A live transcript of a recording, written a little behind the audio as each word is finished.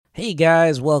Hey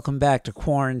guys, welcome back to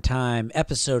Quarantine,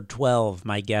 episode 12.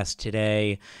 My guest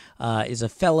today is a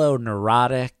fellow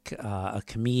neurotic, a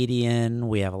comedian.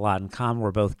 We have a lot in common.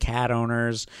 We're both cat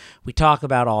owners. We talk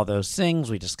about all those things.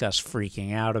 We discuss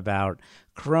freaking out about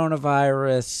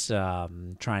coronavirus,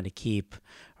 trying to keep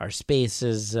our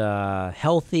spaces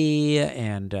healthy,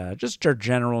 and just our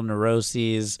general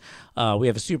neuroses. We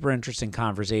have a super interesting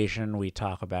conversation. We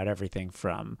talk about everything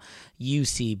from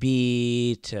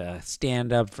UCB to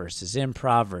stand up versus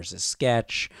improv versus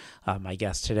sketch. My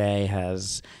guest today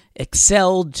has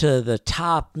excelled to the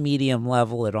top medium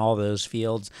level in all those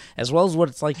fields, as well as what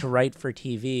it's like to write for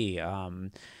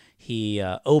TV. He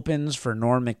opens for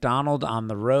Norm Macdonald on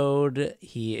the road.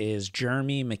 He is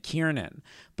Jeremy McKiernan.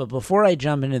 But before I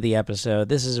jump into the episode,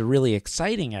 this is a really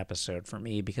exciting episode for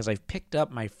me because I've picked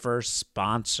up my first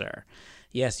sponsor.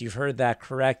 Yes, you've heard that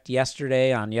correct.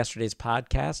 Yesterday, on yesterday's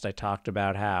podcast, I talked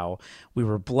about how we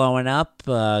were blowing up,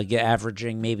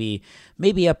 averaging maybe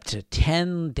up to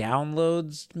 10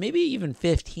 downloads, maybe even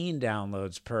 15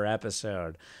 downloads per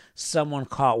episode. Someone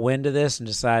caught wind of this and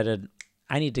decided,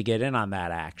 I need to get in on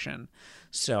that action.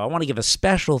 So I want to give a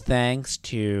special thanks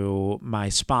to my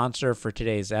sponsor for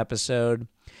today's episode.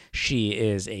 She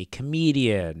is a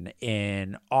comedian,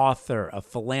 an author, a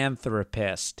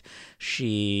philanthropist.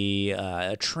 She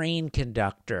a train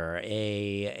conductor,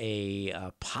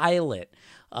 a pilot.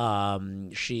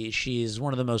 She's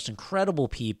one of the most incredible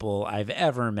people I've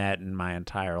ever met in my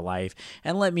entire life.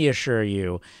 And let me assure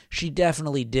you, she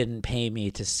definitely didn't pay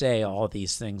me to say all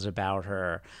these things about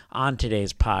her on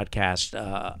today's podcast.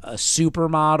 A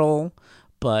supermodel,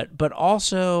 but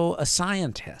also a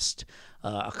scientist,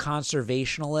 a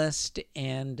conservationalist,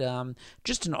 and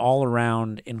just an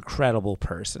all-around incredible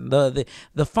person. The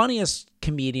funniest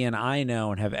comedian I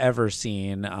know and have ever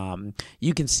seen.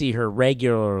 You can see her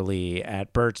regularly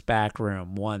at Bert's Back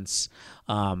Room once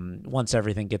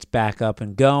everything gets back up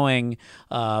and going.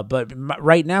 But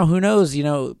right now, who knows? You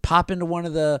know, pop into one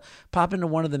of the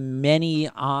many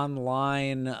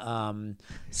online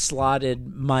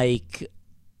slotted mic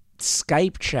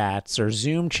Skype chats or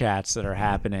Zoom chats that are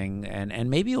happening,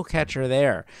 and maybe you'll catch her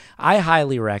there. I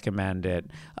highly recommend it.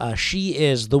 She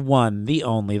is the one, the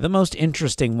only, the most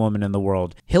interesting woman in the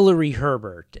world, Hillary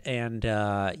Herbert, and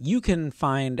you can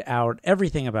find out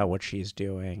everything about what she's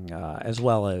doing, as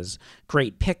well as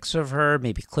great pics of her,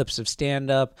 maybe clips of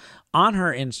stand-up, on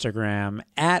her Instagram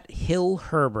at Hill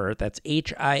Herbert. That's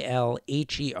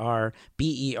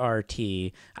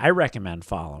HILHERBERT. I recommend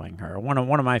following her. One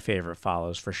of my favorite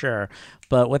follows for sure.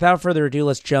 But without further ado,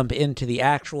 let's jump into the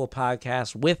actual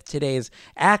podcast with today's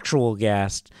actual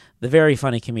guest, the very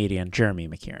funny comedian Jeremy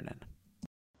McKiernan.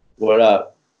 What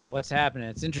up? What's happening?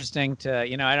 It's interesting to,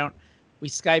 I don't, we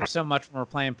Skype so much when we're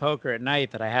playing poker at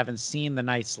night that I haven't seen the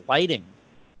nice lighting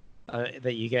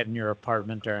that you get in your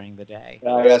apartment during the day.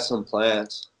 I got some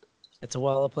plants. It's a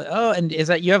well place. Oh, and is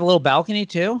that you have a little balcony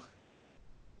too?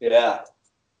 Yeah.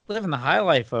 Living the high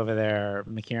life over there,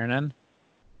 McKiernan.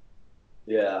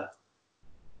 Yeah.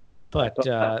 But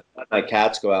my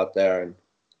cats go out there, and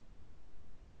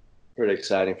pretty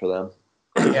exciting for them.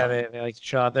 Yeah, they like to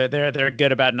show out. They're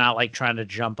good about not like trying to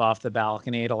jump off the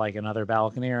balcony to like another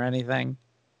balcony or anything.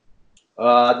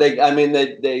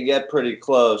 They get pretty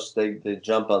close. They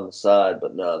jump on the side,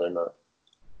 but no, they're not.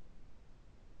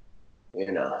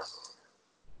 You know,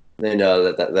 they know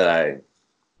that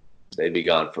they'd be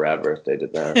gone forever if they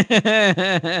did that.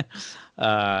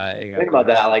 Think about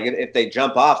that. Like, if they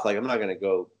jump off, like, I'm not gonna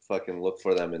go fucking look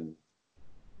for them in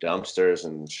dumpsters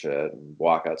and shit and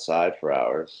walk outside for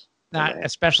hours.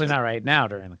 Especially not right now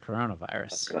during the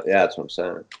coronavirus. Yeah, that's what I'm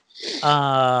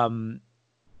saying.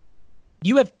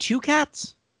 You have two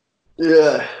cats?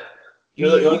 Yeah.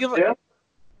 You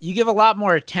give a lot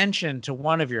more attention to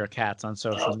one of your cats on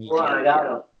social media. Well, I got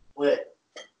them. Wait.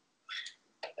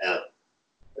 Yeah.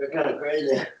 They're kind of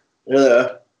crazy.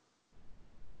 Yeah.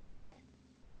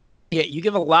 Yeah, you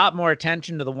give a lot more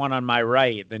attention to the one on my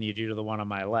right than you do to the one on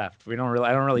my left. I don't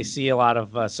really see a lot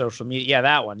of social media. Yeah,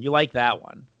 that one. You like that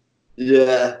one?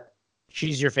 Yeah.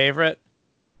 She's your favorite?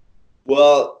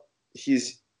 Well,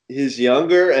 he's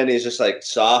younger and he's just like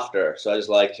softer, so I just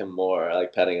like him more. I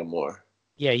like petting him more.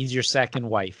 Yeah, he's your second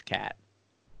wife cat.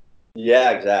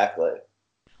 Yeah, exactly.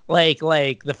 Like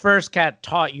the first cat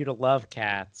taught you to love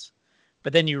cats,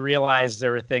 but then you realized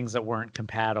there were things that weren't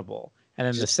compatible. And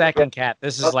then the second cat,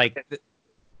 this is like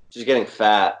she's getting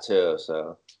fat too,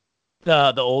 so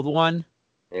the old one.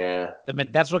 Yeah.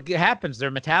 That's what happens. Their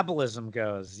metabolism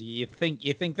goes. You think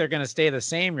they're going to stay the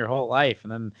same your whole life,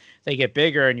 and then they get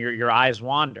bigger, and your eyes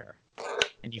wander,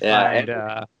 and you find.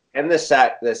 And this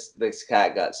cat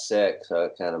got sick, so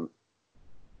it kind of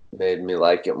made me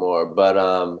like it more.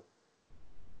 But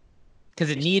because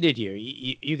it needed you.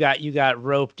 You got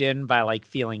roped in by like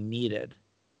feeling needed.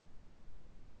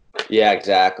 Yeah,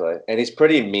 exactly. And he's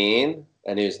pretty mean,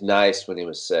 and he was nice when he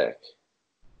was sick.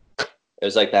 It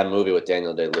was like that movie with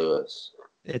Daniel Day-Lewis.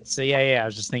 It's yeah. I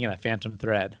was just thinking of Phantom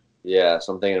Thread. Yeah,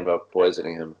 so I'm thinking about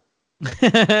poisoning him.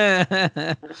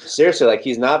 Seriously, like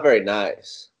he's not very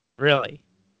nice. Really?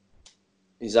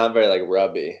 He's not very like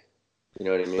rubby. You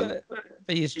know what I mean?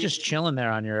 But he's just chilling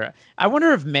there on your. I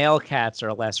wonder if male cats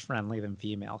are less friendly than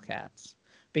female cats,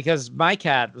 because my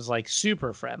cat was like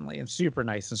super friendly and super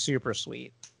nice and super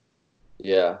sweet.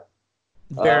 Yeah.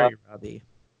 Very rubby.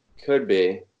 Could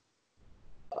be.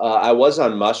 I was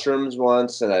on mushrooms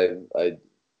once, and I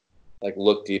like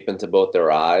looked deep into both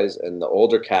their eyes, and the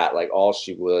older cat, like all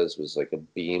she was like a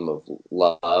beam of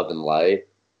love and light,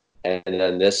 and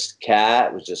then this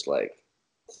cat was just like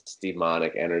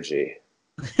demonic energy.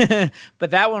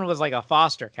 But that one was like a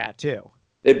foster cat too.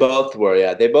 They both were,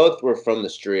 yeah. They both were from the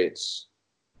streets.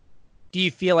 Do you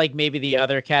feel like maybe the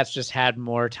other cats just had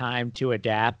more time to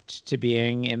adapt to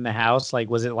being in the house? Like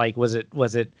was it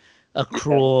a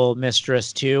cruel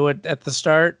mistress too at the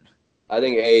start? I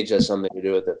think age has something to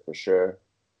do with it for sure.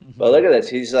 Mm-hmm. But look at this.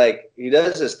 He's like, he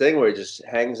does this thing where he just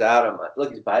hangs out on my,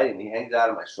 look, he's biting. He hangs out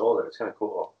on my shoulder. It's kind of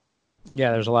cool.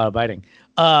 Yeah, there's a lot of biting.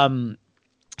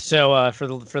 So for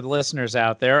the listeners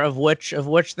out there, of which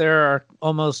there are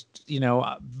almost,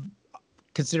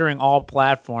 considering all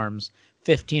platforms,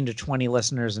 15 to 20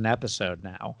 listeners an episode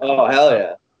now. Oh, hell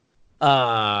yeah.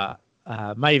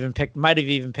 Might have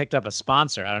even picked up a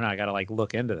sponsor. I don't know. I got to like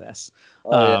look into this.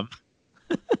 Oh, yeah.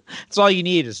 It's all you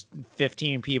need is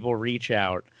 15 people reach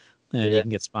out and you can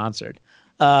get sponsored.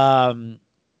 So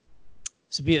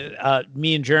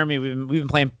me and Jeremy, we've been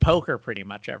playing poker pretty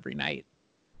much every night.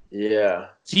 Yeah.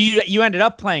 So you ended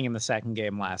up playing in the second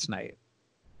game last night.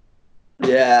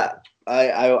 Yeah.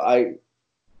 I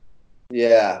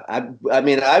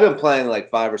mean, I've been playing like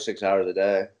 5 or 6 hours a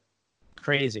day.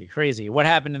 Crazy. What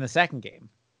happened in the second game?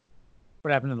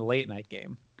 What happened in the late night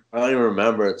game? I don't even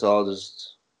remember. It's all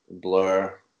just a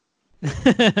blur.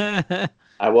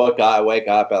 I wake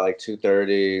up at like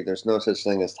 2:30. There's no such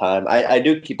thing as time. I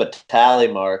do keep a tally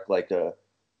mark, like a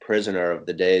prisoner of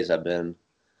the days I've been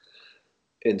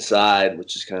inside,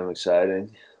 which is kind of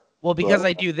exciting. Well, because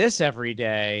I do this every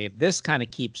day, this kind of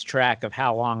keeps track of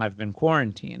how long I've been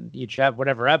quarantined. Each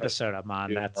whatever episode I'm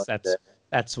on,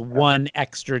 that's one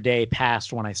extra day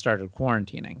past when I started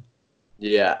quarantining.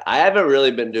 Yeah, I haven't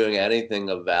really been doing anything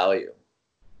of value.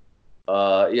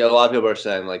 A lot of people are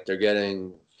saying like they're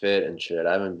getting fit and shit.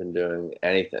 I haven't been doing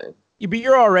anything. Yeah, but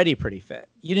you're already pretty fit.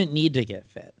 You didn't need to get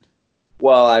fit.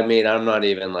 Well, I mean, I'm not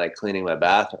even like cleaning my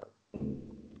bathroom.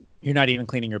 You're not even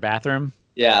cleaning your bathroom?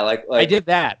 Yeah, like I did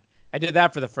that. I did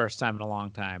that for the first time in a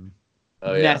long time.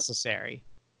 Oh, yeah. Necessary.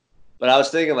 But I was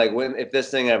thinking, like, if this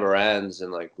thing ever ends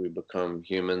and like we become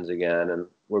humans again and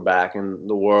we're back in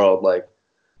the world, like,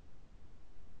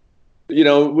 when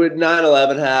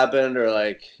 9/11 happened, or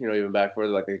like, even back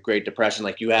further, like the Great Depression,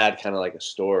 like you had kind of like a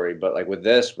story, but like with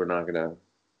this, we're not gonna.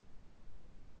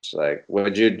 It's like,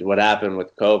 what happened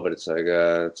with COVID? It's like,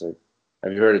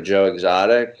 have you heard of Joe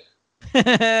Exotic?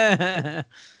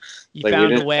 You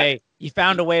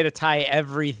found a way to tie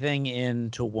everything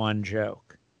into one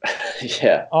joke.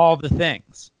 Yeah. All the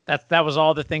things. That was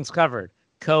all the things covered.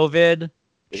 COVID,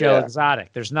 Joe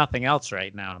Exotic. There's nothing else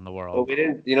right now in the world. Well, we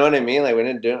didn't, you know what I mean? Like we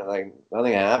didn't do it. Like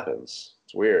nothing happens.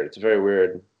 It's weird. It's very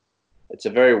weird. It's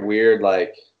a very weird,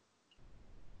 like,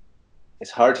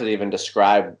 it's hard to even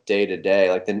describe day to day.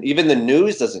 Like even the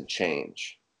news doesn't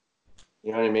change.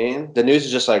 You know what I mean? The news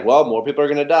is just like, well, more people are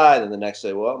going to die. Then the next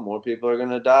day, well, more people are going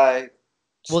to die.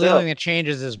 Well, the only thing that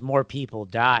changes is more people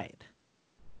died.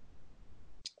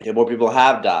 Yeah, more people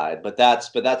have died, but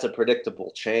that's a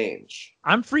predictable change.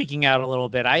 I'm freaking out a little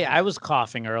bit. I was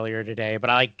coughing earlier today, but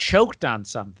I like choked on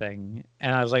something,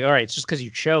 and I was like, all right, it's just because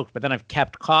you choked. But then I've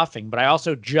kept coughing. But I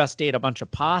also just ate a bunch of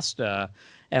pasta,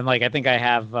 and like I think I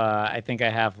have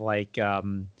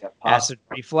acid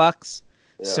reflux.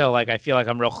 Yeah. So like I feel like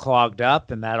I'm real clogged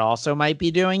up, and that also might be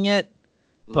doing it.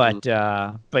 Mm-hmm.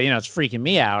 But it's freaking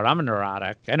me out. I'm a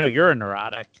neurotic. I know you're a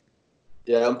neurotic.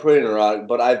 Yeah, I'm pretty neurotic,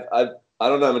 but I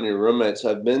don't have any roommates.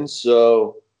 I've been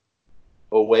so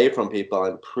away from people.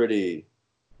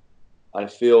 I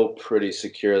feel pretty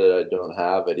secure that I don't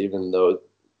have it, even though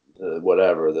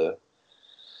the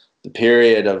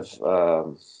period of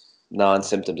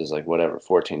non-symptoms is like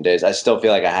 14 days. I still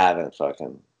feel like I haven't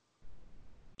fucking.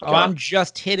 Oh, I'm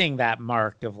just hitting that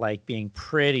mark of like being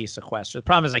pretty sequestered. The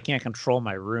problem is I can't control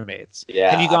my roommates. Yeah.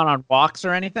 Have you gone on walks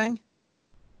or anything?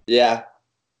 Yeah.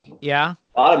 Yeah?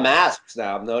 A lot of masks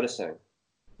now. I'm noticing.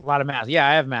 A lot of masks. Yeah,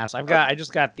 I have masks. I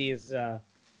just got these. I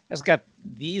just got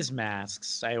these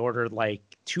masks. I ordered like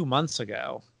 2 months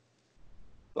ago.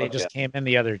 They just came in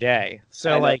the other day.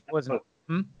 So like, wasn't.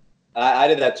 I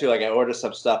did that too. Like I ordered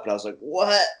some stuff and I was like,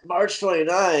 "What? March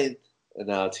 29th?" And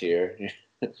now it's here.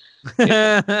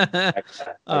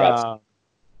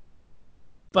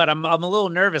 But I'm a little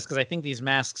nervous because I think these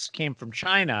masks came from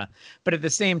China. But at the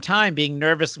same time, being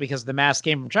nervous because the mask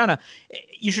came from China,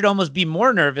 you should almost be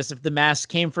more nervous if the mask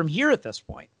came from here at this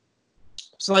point.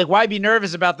 So like, why be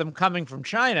nervous about them coming from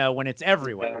China when it's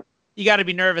everywhere? Yeah. You got to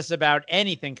be nervous about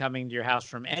anything coming to your house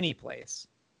from any place.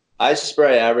 I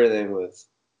spray everything with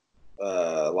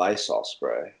Lysol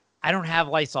spray. I don't have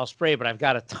Lysol spray, but I've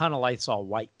got a ton of Lysol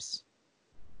wipes.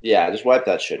 Yeah, just wipe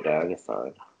that shit down. You're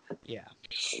fine. Yeah.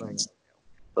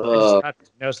 I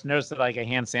just noticed that like I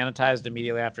hand sanitized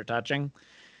immediately after touching.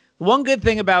 One good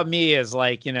thing about me is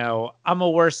like, you know, I'm a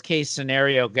worst case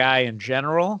scenario guy in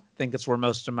general. I think it's where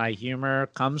most of my humor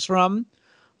comes from.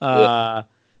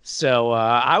 So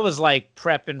I was like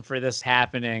prepping for this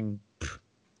happening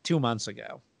 2 months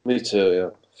ago. Me too. Yeah.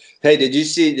 Hey, did you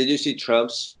see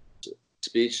Trump's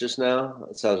speech just now?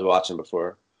 That's what I was watching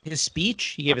before. His speech?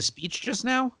 He gave a speech just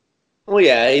now? Well,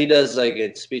 yeah, he does like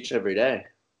a speech every day.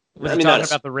 Was he talking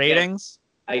about the ratings?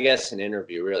 Yeah, I guess an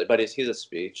interview, really, but he's a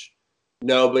speech.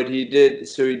 No, but he did.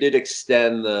 So he did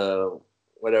extend the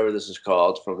whatever this is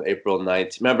called from April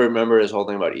 19th. Remember his whole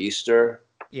thing about Easter?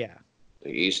 Yeah.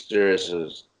 Like Easter is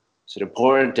an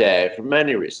important day for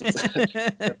many reasons.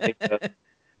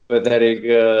 But then he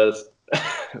goes,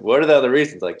 what are the other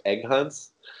reasons? Like egg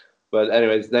hunts? But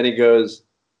anyways, then he goes,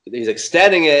 he's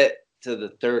extending it to the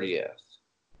 30th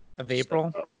of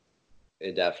April. So,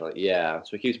 it definitely, yeah. So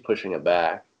he keeps pushing it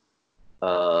back.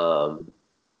 And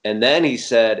then he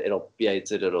said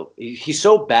he's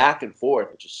so back and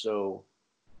forth, which is so.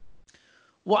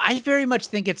 Well, I very much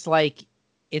think it's like,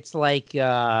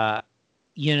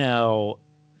 you know,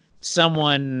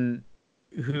 someone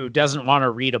who doesn't want to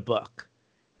read a book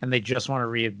and they just want to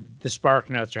read the Spark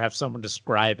Notes or have someone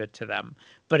describe it to them.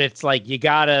 But it's like, you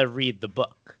got to read the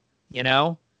book, you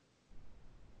know?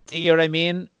 Do you know what I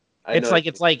mean? It's like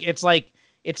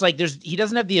he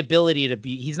doesn't have the ability to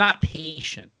be, he's not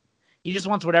patient. He just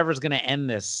wants whatever's going to end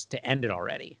this to end it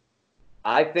already.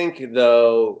 I think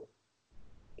though,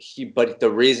 but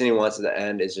the reason he wants it to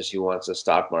end is just he wants the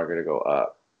stock market to go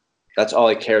up. That's all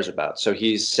he cares about. So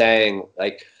he's saying,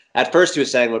 like, at first he was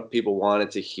saying what people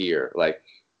wanted to hear, like,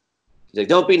 he's like,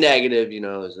 don't be negative, you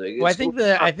know. It's like, well,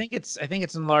 I think it's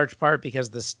in large part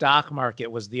because the stock market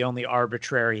was the only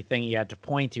arbitrary thing he had to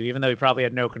point to, even though he probably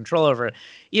had no control over it.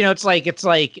 You know, it's like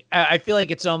I feel like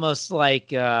it's almost like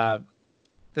the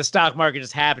stock market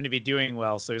just happened to be doing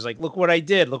well, so he's like, look what I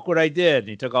did, and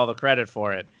he took all the credit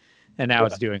for it, and now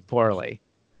it's doing poorly.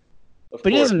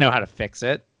 But he doesn't know how to fix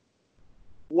it.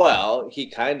 Well,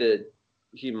 he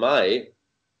might.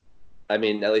 I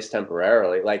mean, at least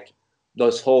temporarily. Like,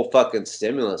 those whole fucking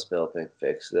stimulus bill thing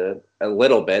fixed it a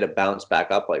little bit. It bounced back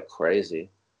up like crazy.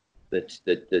 The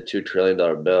 $2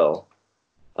 trillion bill.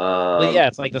 Well, yeah,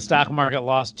 it's like the stock market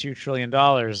lost $2 trillion.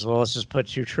 Well, let's just put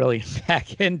 $2 trillion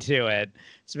back into it.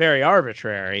 It's very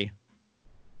arbitrary.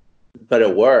 But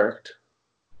it worked.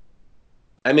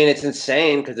 I mean, it's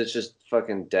insane because it's just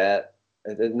fucking debt.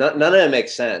 None of it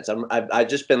makes sense. I've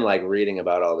just been like reading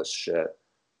about all this shit,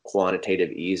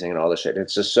 quantitative easing and all this shit.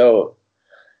 It's just so.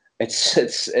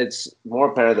 It's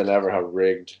more apparent than ever how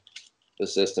rigged the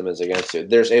system is against you.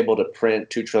 They're able to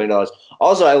print $2 trillion.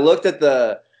 Also, I looked at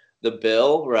the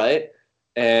bill, right?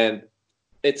 And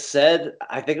it said,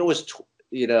 I think it was,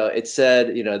 it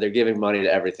said, they're giving money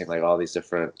to everything, like all these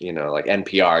different, like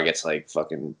NPR gets like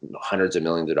fucking hundreds of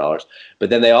millions of dollars.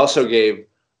 But then they also gave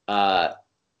the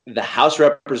House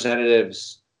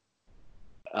Representatives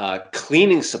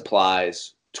cleaning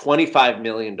supplies $25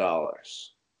 million.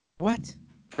 What?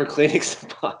 For cleaning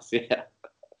supplies, yeah.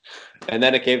 And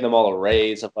then it gave them all a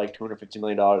raise of like $250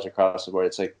 million across the board.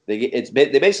 It's like they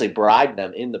basically bribed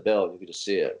them in the bill. You could just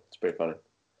see it. It's pretty funny.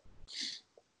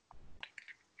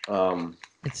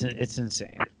 It's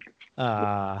insane.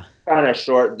 Trying to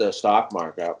short the stock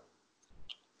market,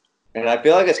 and I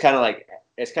feel like it's kind of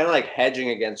like hedging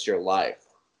against your life.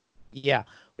 Yeah.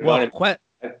 Well,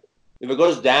 if it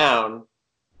goes down,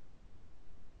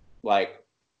 like.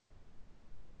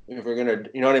 If we're gonna,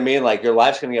 you know what I mean? Like, your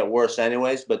life's gonna get worse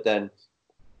anyways, but then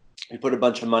you put a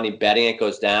bunch of money betting it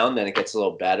goes down, then it gets a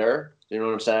little better. You know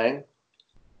what I'm saying?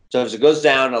 So if it goes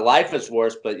down, the life is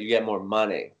worse, but you get more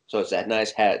money. So it's that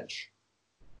nice hedge.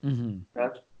 Mm-hmm.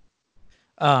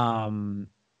 Yeah.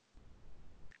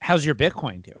 How's your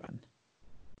Bitcoin doing?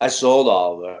 I sold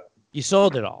all of it. You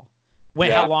sold it all. Wait,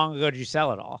 Yeah. how long ago did you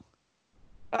sell it all?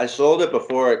 I sold it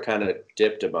before it kind of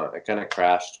dipped a bunch. It kind of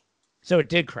crashed. So it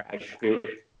did crash.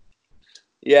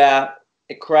 Yeah,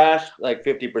 it crashed like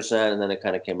 50%, and then it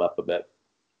kind of came up a bit.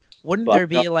 Wouldn't there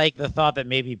be like the thought that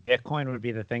maybe Bitcoin would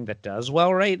be the thing that does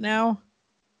well right now?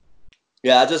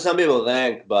 Yeah, that's what some people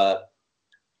think, but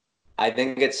I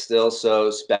think it's still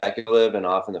so speculative and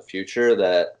off in the future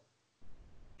that,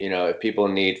 you know, if people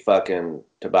need fucking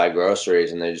to buy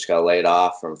groceries and they just got laid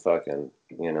off from fucking,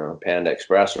 you know, Panda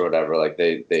Express or whatever, like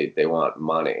they want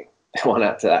money. They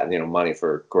want that, you know, money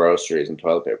for groceries and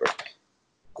toilet paper.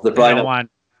 They don't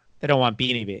want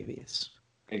Beanie Babies.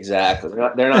 Exactly.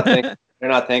 They're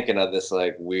not thinking of this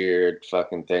like weird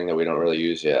fucking thing that we don't really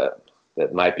use yet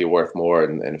that might be worth more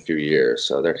in a few years.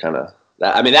 So they're kind of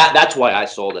that's why I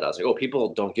sold it. I was like, oh,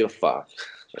 people don't give a fuck.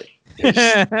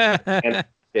 And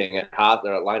they're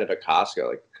a line up at Costco.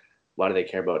 Like, why do they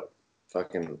care about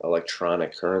fucking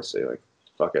electronic currency? Like,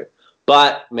 fuck it.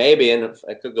 But maybe, and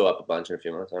it could go up a bunch in a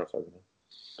few months. I don't fucking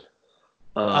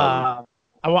know.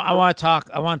 I want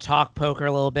to talk poker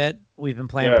a little bit. We've been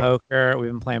playing poker.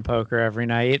 We've been playing poker every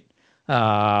night.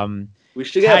 We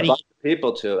should get a bunch of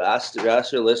people to ask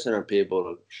your listener people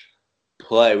to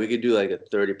play. We could do like a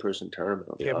 30-person tournament.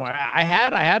 Awesome. I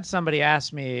had somebody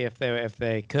ask me if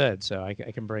they could, so I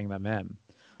can bring them in.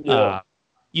 Yeah.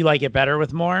 You like it better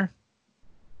with more?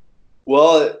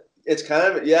 Well, it's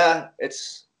kind of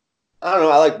it's I don't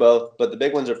know. I like both, but the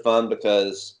big ones are fun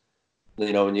because,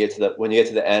 you know, when you get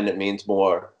to the end, it means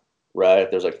more, right?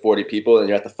 If there's like 40 people and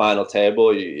you're at the final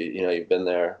table, you know you've been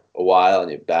there a while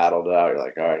and you've battled it out. You're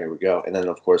like, all right, here we go. And then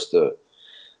of course the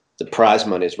prize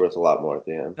money is worth a lot more at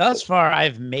the end. Thus far,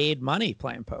 I've made money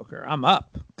playing poker. I'm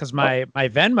up because my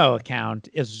Venmo account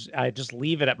is, I just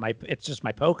leave it at it's just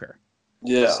my poker.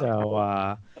 Yeah.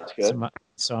 So that's good.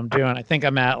 So I'm doing. I think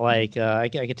I'm at like I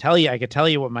could tell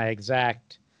you what my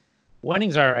exact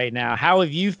winnings are right now. How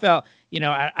have you felt? You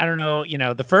know, I don't know. You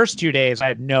know, the first 2 days I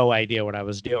had no idea what I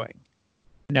was doing.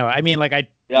 No, I mean like I.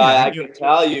 Yeah, I can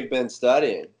tell you've been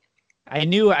studying. I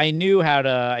knew how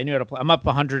to play. I'm up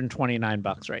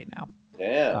 $129 right now.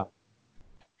 Yeah.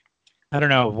 I don't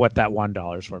know what that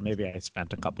 $1 for. Maybe I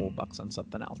spent a couple of bucks on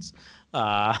something else.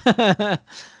 But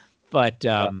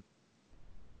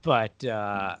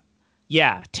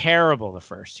yeah, terrible the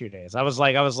first 2 days. I was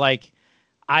like,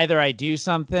 either I do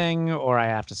something or I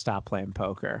have to stop playing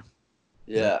poker.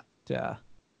 Yeah. But,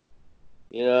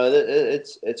 you know,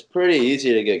 it's pretty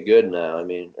easy to get good now. I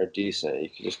mean, or decent. You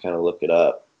can just kind of look it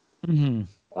up.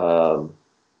 Mm-hmm.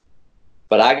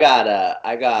 But I got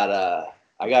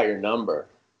your number.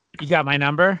 You got my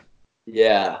number?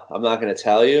 Yeah, I'm not gonna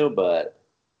tell you, but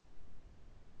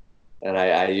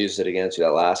I used it against you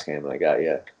that last game, and I got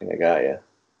you. I think I got you.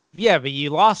 Yeah, but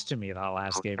you lost to me that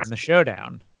last game in the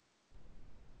showdown.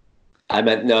 I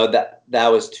meant no, that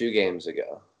was 2 games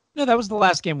ago. No, that was the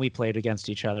last game we played against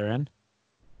each other in.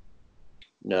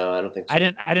 No, I don't think so. I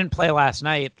didn't play last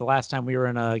night. The last time we were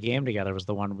in a game together was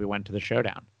the one we went to the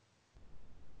showdown.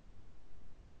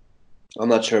 I'm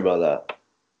not sure about that.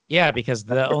 Yeah, because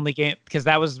that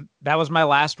was my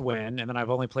last win, and then I've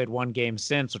only played one game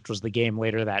since, which was the game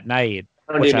later that night,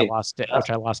 which I lost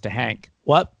to Hank.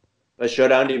 What? A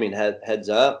showdown? Do you mean heads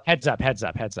up? Heads up.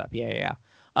 Yeah.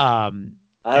 I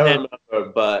don't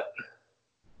remember, but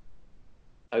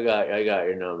I got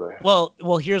your number. Well,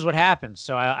 here's what happened.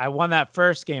 So I won that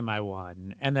first game I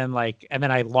won, and then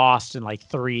I lost in like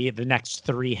the next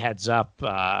 3 heads up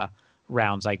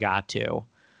rounds I got to.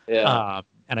 Yeah.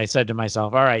 And I said to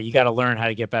myself, all right, you got to learn how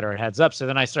to get better at heads up. So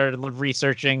then I started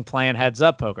researching playing heads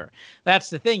up poker. That's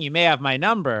the thing. You may have my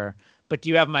number, but do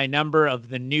you have my number of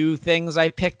the new things I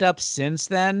picked up since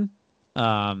then?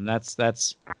 That's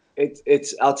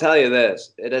it's I'll tell you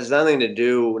this. It has nothing to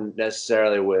do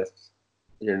necessarily with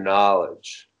your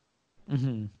knowledge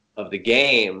of the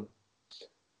game,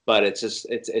 but it's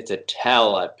a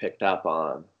tell I picked up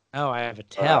on. Oh, I have a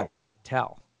tell.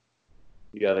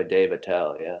 You have a Dave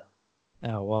Attell, yeah.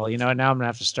 Oh, well, you know, now I'm gonna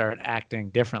have to start acting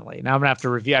differently. Now I'm gonna have to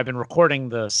review. I've been recording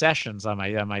the sessions on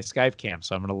my Skype cam,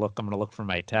 so I'm gonna look for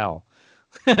my tell.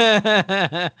 All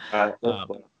right.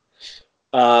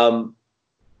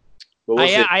 But we'll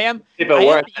see. I am. If it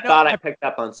works, I thought I picked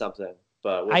up on something,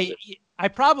 but we'll see. I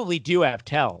probably do have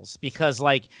tells because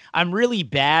like I'm really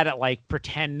bad at like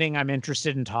pretending I'm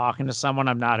interested in talking to someone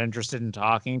I'm not interested in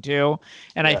talking to.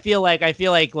 And yeah. I feel like if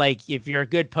you're a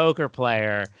good poker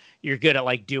player, you're good at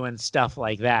like doing stuff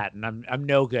like that. And I'm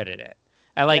no good at it.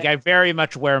 I very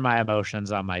much wear my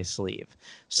emotions on my sleeve.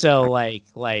 So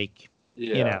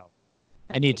you know,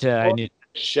 I need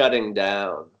shutting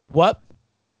down. What?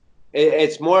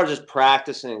 It's more just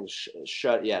practicing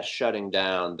shutting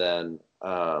down than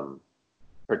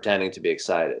pretending to be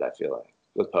excited. I feel like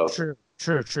with poker. True.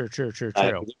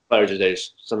 Players are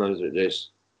sometimes they're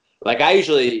just like I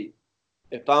usually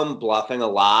if I'm bluffing a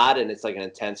lot and it's like an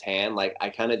intense hand, like I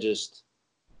kind of just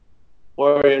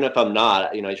or even if I'm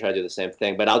not, I try to do the same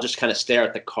thing, but I'll just kind of stare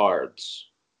at the cards.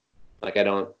 Like I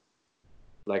don't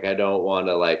want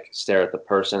to like stare at the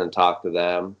person and talk to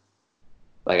them.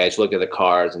 Like I just look at the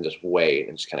cards and just wait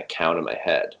and just kind of count in my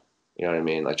head. You know what I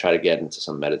mean? Like try to get into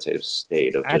some meditative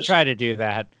state of. I try to do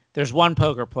that. There's one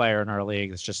poker player in our league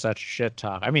that's just such shit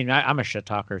talk. I mean, I'm a shit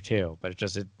talker too, but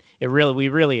we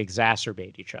really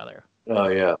exacerbate each other. Oh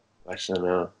yeah, I should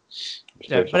know.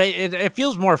 Yeah, but it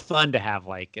feels more fun to have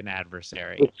like an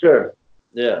adversary. Sure.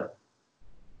 Yeah.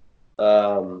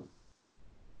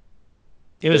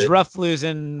 It was rough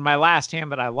losing my last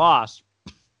hand that I lost.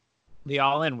 The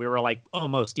all-in, we were like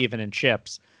almost even in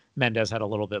chips. Mendez had a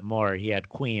little bit more. He had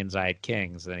queens, I had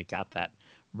kings. Then he got that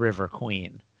river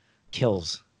queen.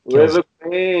 Kills. River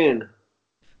queen.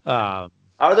 How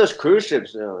are those cruise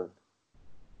ships doing?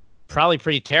 Probably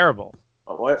pretty terrible.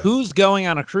 What? Who's going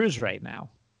on a cruise right now?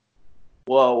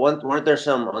 Well, weren't there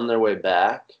some on their way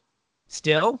back?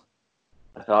 Still?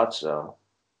 I thought so.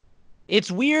 It's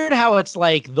weird how it's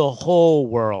like the whole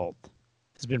world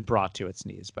has been brought to its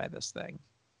knees by this thing.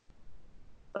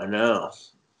 I know.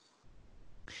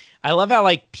 I love how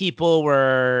like people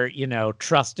were,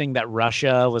 trusting that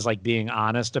Russia was like being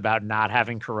honest about not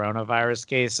having coronavirus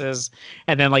cases.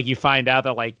 And then like you find out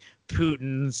that like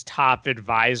Putin's top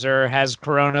advisor has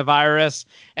coronavirus.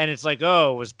 And it's like,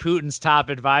 oh, was Putin's top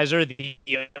advisor the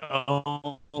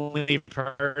only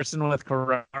person with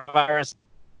coronavirus?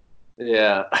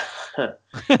 Yeah.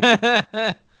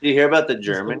 Did you hear about the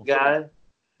German guy?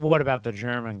 What about the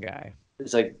German guy?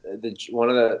 It's like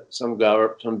some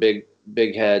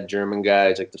big head German guy.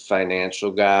 He's like the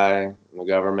financial guy in the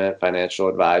government, financial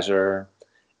advisor,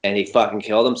 and he fucking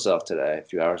killed himself today, a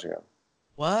few hours ago.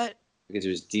 What? Because he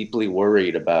was deeply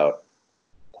worried about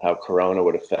how Corona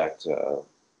would affect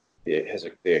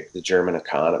the German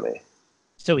economy.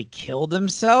 So he killed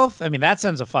himself? I mean, that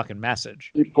sends a fucking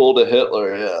message. He pulled a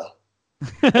Hitler, yeah.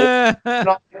 It's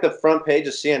not like the front page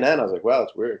of CNN. I was like, wow,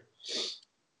 it's weird.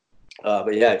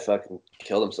 But yeah, he fucking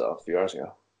killed himself a few hours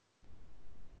ago.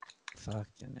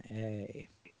 Fucking A.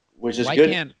 Which is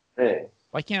good.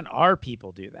 Why can't our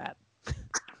people do that?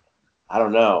 I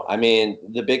don't know. I mean,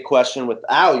 the big question with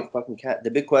you fucking cat. The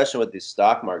big question with these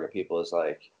stock market people is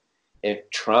like, if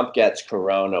Trump gets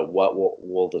Corona, what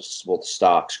will the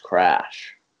stocks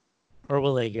crash? Or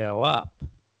will they go up?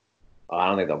 I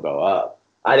don't think they'll go up.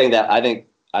 I think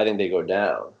they go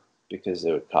down because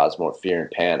it would cause more fear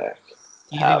and panic.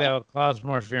 You think that would cause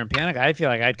more fear and panic? I feel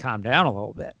like I'd calm down a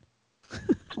little bit.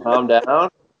 Calm down?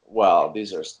 Well,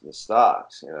 these are the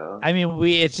stocks, I mean,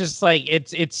 it's just like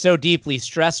it's so deeply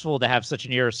stressful to have such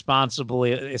an irresponsible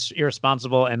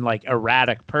and like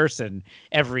erratic person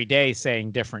every day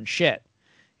saying different shit.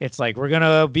 It's like, we're going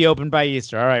to be open by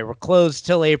Easter. All right, we're closed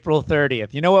till April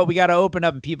 30th. You know what? We got to open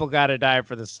up and people got to die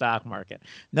for the stock market.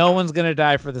 No one's going to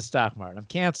die for the stock market. I'm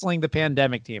canceling the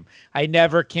pandemic team. I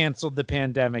never canceled the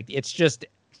pandemic. It's just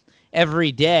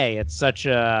every day. It's such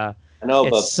a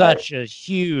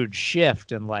huge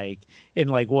shift in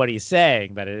what he's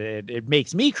saying, but it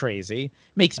makes me crazy,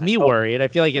 makes me worried. I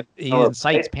feel like it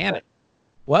incites panic.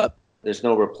 What? There's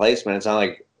no replacement. It's not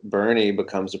like Bernie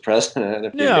becomes the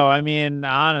president. No, I mean,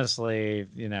 honestly,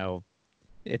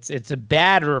 it's a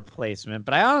bad replacement,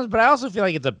 but I also feel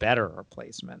like it's a better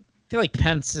replacement. I feel like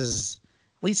Pence is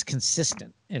at least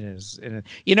consistent in his.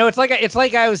 It's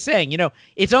like I was saying.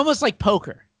 It's almost like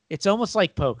poker.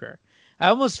 I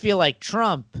almost feel like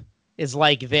Trump is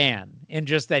like Van in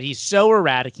just that he's so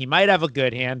erratic. He might have a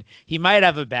good hand. He might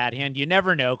have a bad hand. You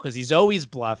never know because he's always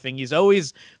bluffing. He's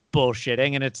always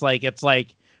bullshitting, and it's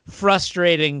like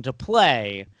frustrating to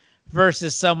play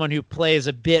versus someone who plays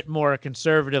a bit more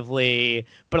conservatively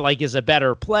but like is a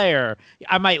better player.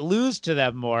 I might lose to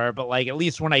them more, but like at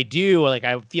least when I do, like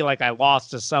I feel like I lost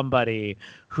to somebody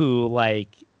who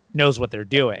like knows what they're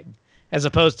doing, as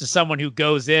opposed to someone who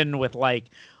goes in with like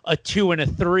a 2 and a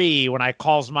 3 when I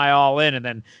calls my all in and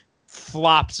then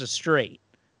flops a straight.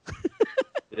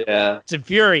 Yeah, it's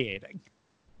infuriating.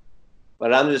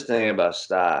 But I'm just thinking about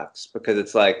stocks because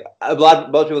it's like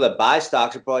most people that buy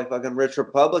stocks are probably fucking rich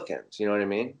Republicans. You know what I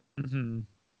mean? Mm-hmm.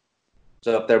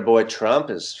 So if their boy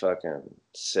Trump is fucking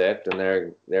sick, then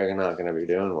they're not going to be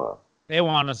doing well. They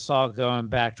want us all going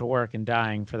back to work and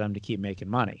dying for them to keep making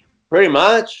money. Pretty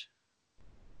much.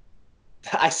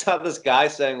 I saw this guy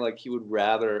saying like he would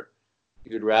rather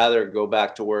go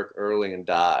back to work early and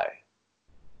die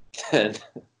than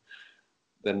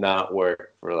not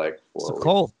work for like 4 It's a weeks.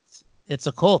 cult. It's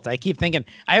a cult. I keep thinking.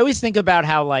 I always think about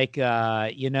how like how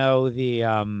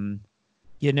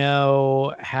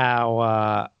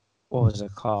what was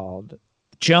it called?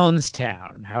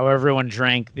 Jonestown. How everyone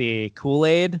drank the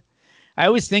Kool-Aid. I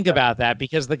always think about that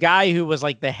because the guy who was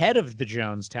like the head of the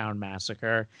Jonestown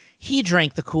massacre, he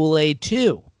drank the Kool-Aid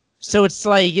too. So it's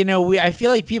like, I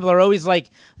feel like people are always like,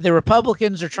 the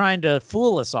Republicans are trying to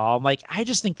fool us all. I'm like, I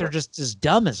just think they're just as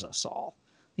dumb as us all.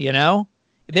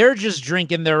 They're just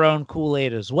drinking their own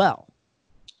Kool-Aid as well.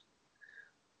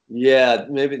 Yeah,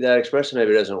 maybe that expression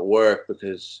maybe doesn't work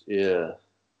because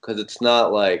it's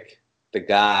not like the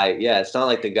guy. Yeah, it's not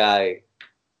like the guy.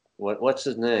 What's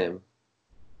his name?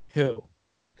 Who?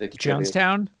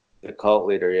 Jonestown? The cult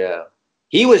leader, yeah.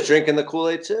 He was drinking the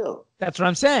Kool-Aid too. That's what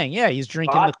I'm saying. Yeah, he's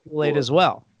drinking the Kool-Aid as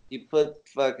well. He put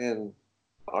fucking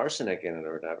arsenic in it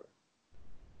or whatever.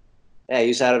 Yeah,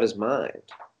 he's out of his mind.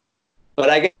 But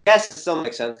I guess it still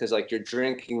makes sense because, like, you're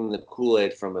drinking the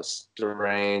Kool-Aid from a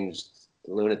strange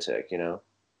lunatic,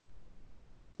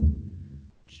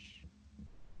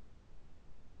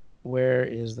 Where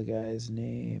is the guy's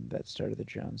name that started the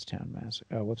Jonestown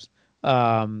massacre? Oh, whoops.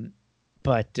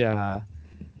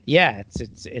 Yeah,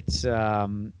 it's it's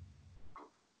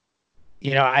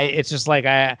just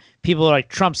like people are like,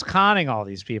 Trump's conning all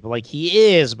these people. Like,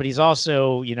 he is, but he's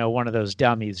also, one of those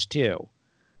dummies too.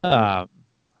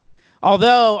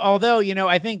 Although,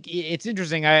 I think it's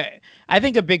interesting. I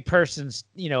think a big person's,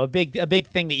 a big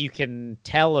thing that you can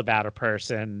tell about a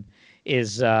person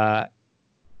is, and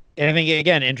I think,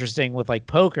 again, interesting with like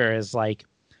poker is like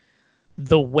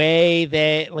the way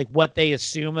they, like, what they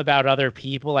assume about other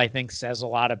people, I think says a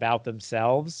lot about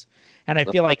themselves. And I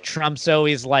feel like Trump's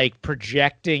always like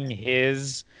projecting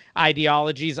his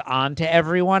ideologies onto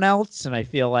everyone else. And I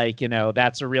feel like,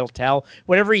 that's a real tell.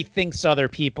 Whatever he thinks other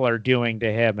people are doing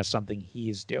to him is something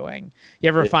he's doing. You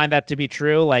ever find that to be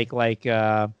true?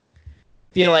 Feel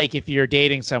like if you're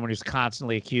dating someone who's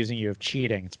constantly accusing you of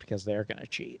cheating, it's because they're going to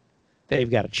cheat. They've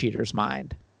got a cheater's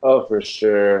mind. Oh, for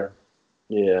sure.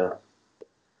 Yeah.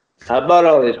 How about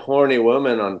all these horny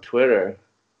women on Twitter?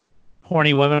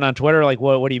 Horny women on Twitter? Like,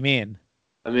 what do you mean?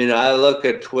 I mean, I look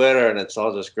at Twitter and it's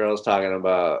all just girls talking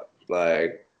about,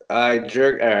 like, I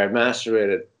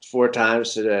masturbated 4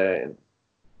 times today, and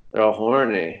they're all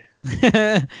horny.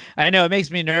 I know, it makes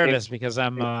me nervous because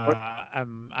I'm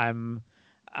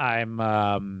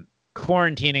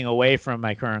quarantining away from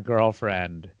my current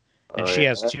girlfriend, and she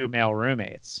has 2 male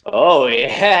roommates. Oh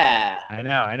yeah, I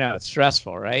know, it's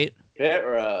stressful, right? Pit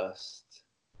roast.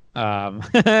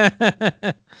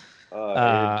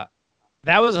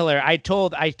 That was hilarious. I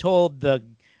told the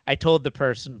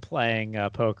person playing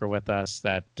poker with us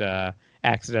that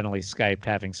accidentally Skyped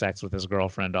having sex with his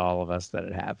girlfriend to all of us that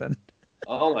it happened.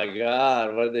 Oh my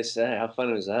God, what did they say? How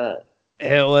funny was that?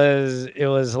 It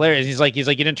was hilarious. He's like, you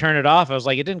didn't turn it off. I was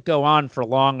like, it didn't go on for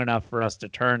long enough for us to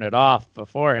turn it off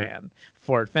beforehand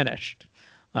before it finished.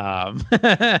 You heard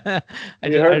the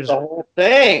whole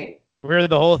thing. We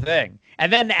heard the whole thing,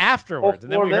 and then afterwards,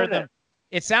 and then we heard them.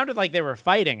 It sounded like they were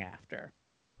fighting after.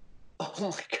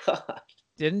 Oh my God!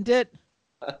 Didn't it?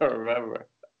 I don't remember.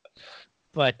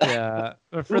 But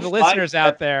for the listeners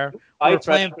out there, we're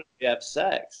playing. We have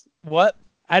sex. What?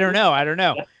 I don't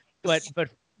know. But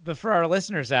for our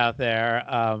listeners out there,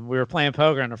 we were playing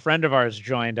poker, and a friend of ours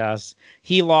joined us.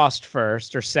 He lost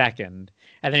first or second,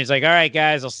 and then he's like, "All right,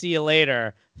 guys, I'll see you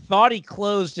later." Thought he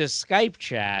closed his Skype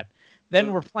chat.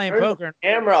 Then we're playing poker. The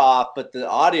camera off, but the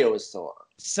audio is still on.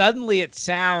 Suddenly, it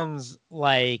sounds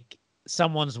like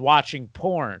someone's watching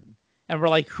porn, and we're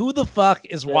like, "Who the fuck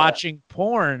is watching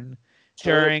porn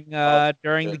during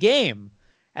the game?"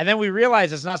 And then we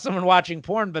realize it's not someone watching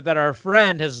porn, but that our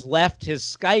friend has left his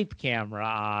Skype camera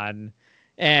on,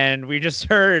 and we just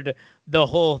heard the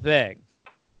whole thing.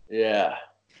 Yeah.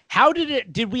 How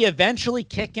did we eventually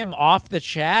kick him off the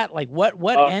chat? Like,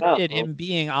 what ended him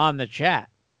being on the chat?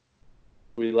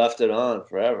 We left it on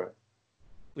forever.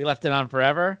 We left it on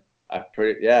forever? I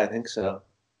think so.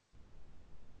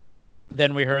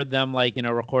 Then we heard them, like,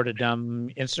 record a dumb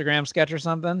Instagram sketch or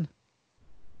something.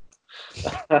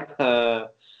 Oh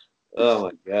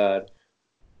my God.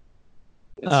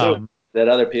 It's so that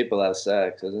other people have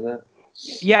sex, isn't it?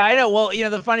 Yeah, I know. Well,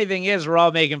 the funny thing is we're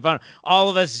all making fun. All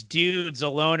of us dudes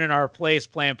alone in our place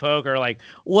playing poker, like,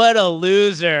 what a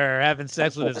loser having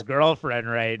sex with his girlfriend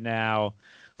right now.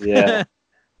 Yeah.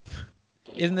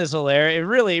 Isn't this hilarious? It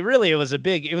really, it was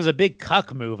a big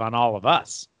cuck move on all of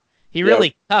us. He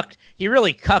really cucked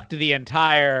the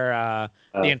entire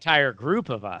group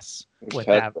of us with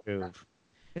that move.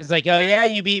 It's like, oh yeah,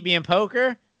 you beat me in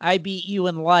poker, I beat you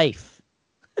in life.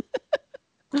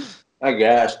 I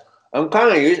guess I'm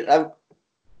kind of used.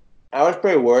 I was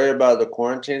pretty worried about the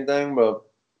quarantine thing, but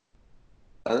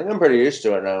I think I'm pretty used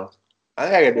to it now. I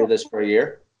think I could do this for a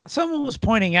year. Someone was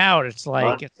pointing out it's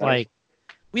like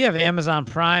we have Amazon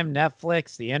Prime,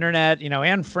 Netflix, the internet,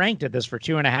 Anne Frank did this for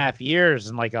 2.5 years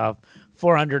in like a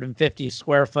 450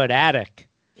 square foot attic.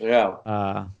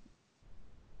 Yeah.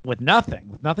 With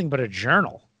nothing but a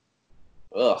journal.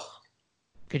 Ugh.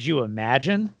 Could you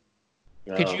imagine?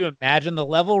 No. Could you imagine the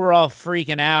level we're all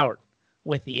freaking out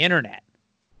with the internet?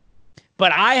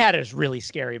 But I had a really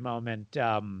scary moment.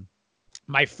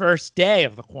 My first day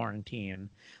of the quarantine,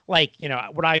 like,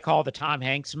 what I call the Tom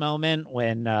Hanks moment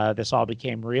when this all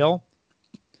became real.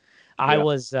 I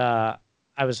was home.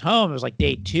 It was like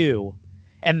day 2,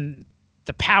 and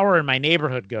the power in my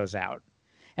neighborhood goes out.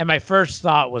 And my first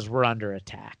thought was, we're under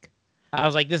attack. I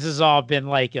was like, this has all been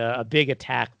like a big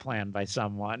attack planned by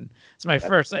someone. It's my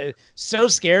first, so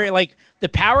scary. Like the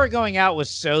power going out was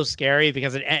so scary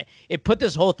because it put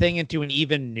this whole thing into an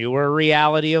even newer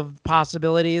reality of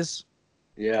possibilities.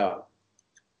 Yeah.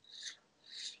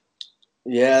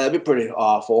 Yeah, that'd be pretty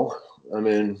awful. I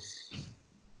mean,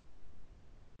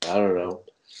 I don't know.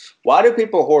 Why do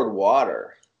people hoard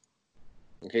water?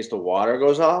 In case the water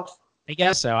goes off? I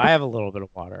guess so. I have a little bit of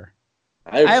water.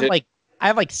 I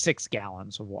have like 6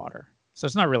 gallons of water. So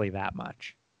it's not really that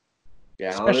much. Yeah.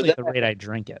 Especially at the rate I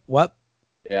drink it. What?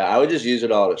 Yeah, I would just use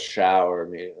it all to shower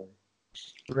immediately.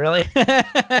 Really?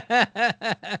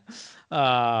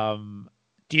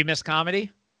 Do you miss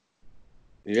comedy?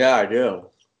 Yeah, I do.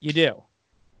 You do?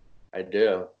 I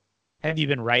do. Have you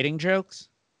been writing jokes?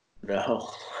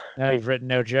 No. No, you've written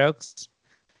no jokes?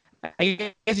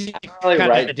 I guess you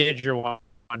kind of did your one.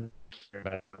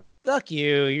 Fuck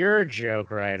you! You're a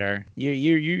joke writer.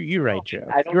 You write jokes.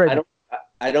 I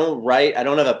don't write. I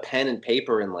don't have a pen and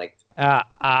paper and like. Yeah.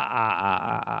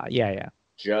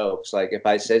 Jokes. Like if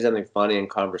I say something funny in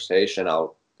conversation,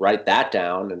 I'll write that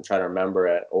down and try to remember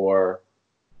it. Or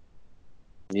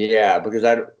yeah, because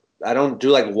I don't do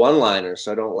like one-liners,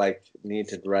 so I don't like need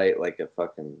to write like a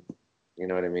fucking, you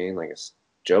know what I mean, like a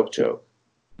joke.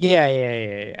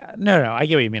 Yeah. No, I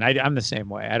get what you mean. I'm the same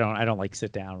way. I don't like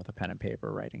sit down with a pen and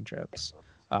paper writing jokes.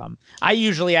 I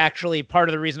usually actually, part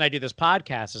of the reason I do this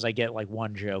podcast is I get like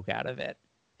one joke out of it.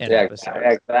 Yeah,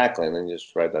 exactly. And then you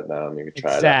just write that down. You can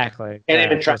try exactly. it.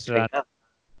 Can't even trust it out.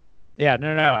 Yeah,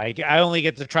 no. I only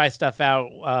get to try stuff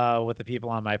out with the people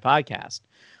on my podcast.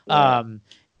 Yeah.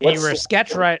 You were a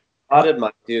sketch writer. How did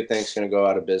Mike do you think is going to go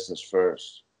out of business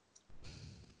first?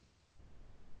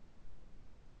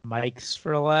 Mike's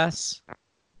for less.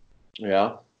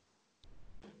 Yeah.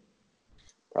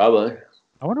 Probably.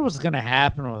 I wonder what's going to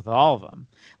happen with all of them.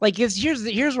 Like,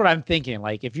 here's what I'm thinking.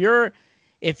 Like, if you're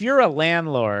a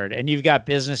landlord and you've got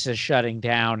businesses shutting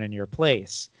down in your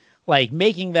place, like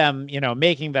making them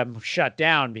shut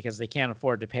down because they can't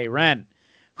afford to pay rent,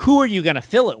 who are you going to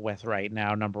fill it with right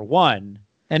now? Number one.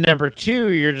 And number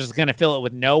two, you're just going to fill it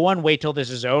with no one, wait till this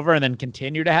is over, and then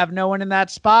continue to have no one in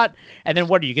that spot. And then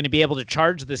what, are you going to be able to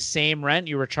charge the same rent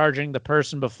you were charging the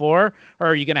person before? Or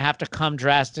are you going to have to come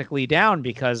drastically down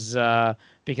because of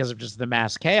just the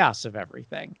mass chaos of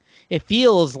everything? It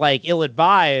feels like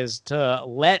ill-advised to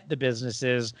let the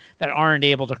businesses that aren't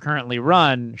able to currently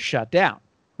run shut down,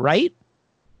 right?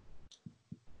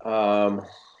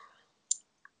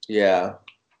 Yeah.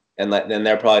 And then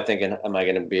they're probably thinking, am I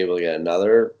going to be able to get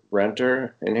another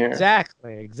renter in here?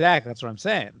 Exactly. That's what I'm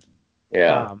saying.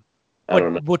 Yeah. I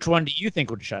don't know. Which one do you think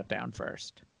would shut down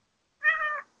first?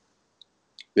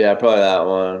 Yeah, probably that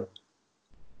one.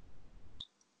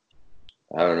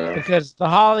 I don't know. Because the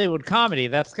Hollywood comedy,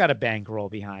 that's got a bankroll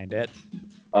behind it.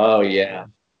 Oh, yeah.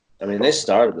 I mean, they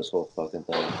started this whole fucking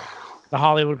thing. The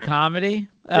Hollywood comedy?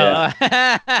 Yeah.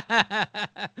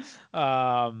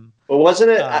 But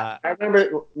wasn't it? I remember.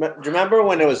 Do you remember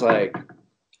when it was like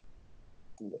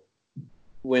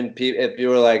when if you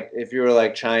were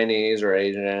like Chinese or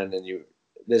Asian and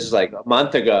this is like a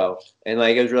month ago and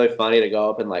like it was really funny to go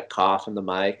up and like cough in the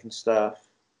mic and stuff.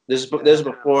 This is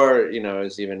before it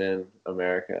was even in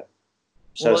America.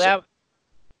 So that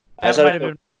might have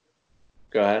been.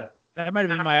 Go ahead. That might have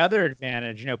been my other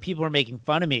advantage. People were making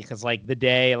fun of me because like the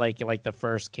day like the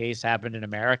first case happened in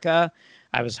America,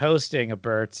 I was hosting a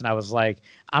Burt's and I was like,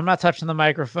 I'm not touching the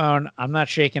microphone. I'm not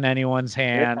shaking anyone's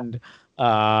hand.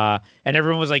 And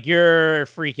everyone was like, you're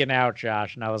freaking out,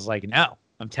 Josh. And I was like, no,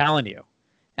 I'm telling you.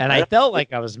 And I felt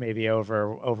like I was maybe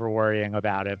over worrying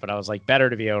about it, but I was like, better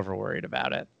to be over worried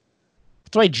about it.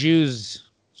 That's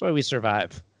why we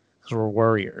survive. Because we're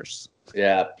worriers.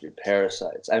 Yeah,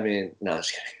 parasites. I mean, no, I'm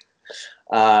just kidding.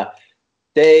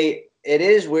 it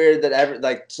is weird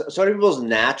that so many people's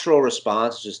natural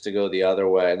response is just to go the other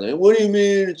way. And like, what do you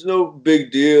mean? It's no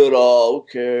big deal at all. Who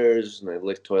cares? And they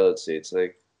lick toilet seats.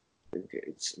 Like,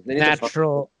 it's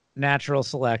natural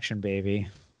selection, baby.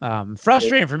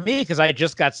 Frustrating for me because I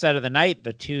just got set of the night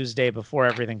the Tuesday before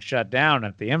everything shut down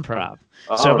at the Improv.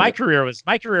 So my career was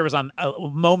on a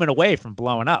moment away from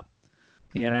blowing up.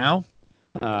 You know,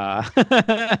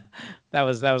 that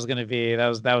was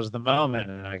the moment,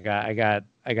 and I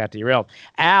got derailed.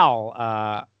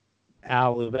 Al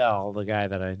Lubell, the guy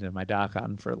that I did my doc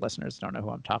on, for listeners who don't know who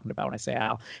I'm talking about when I say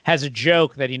Al, has a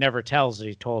joke that he never tells that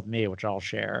he told me, which I'll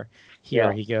share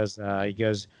here. Yeah. He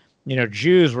goes, you know,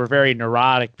 Jews were very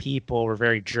neurotic people. We're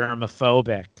very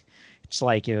germophobic. It's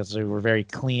like, we're very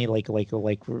clean, like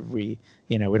we,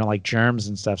 you know, we don't like germs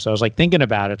and stuff. So I was like thinking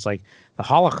about it. It's like the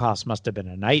Holocaust must have been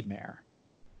a nightmare.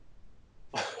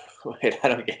 Wait, I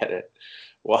don't get it.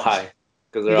 Why?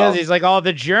 Because he's like all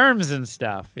the germs and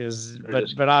stuff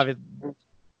but obviously,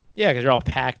 yeah, because they're all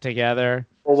packed together.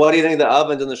 Well, what do you think the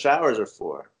ovens and the showers are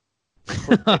for?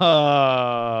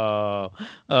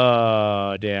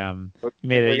 oh, damn! You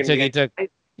made it. You took.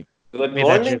 Good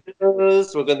morning,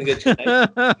 girls. We're gonna get you.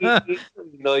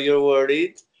 No, you're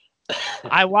worried.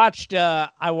 I watched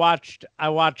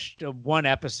one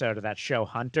episode of that show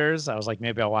Hunters. I was like,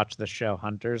 maybe I'll watch the show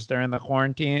Hunters during the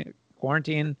quarantine.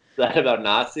 Is that about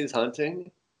Nazis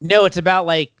hunting? No, it's about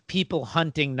like people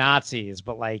hunting Nazis,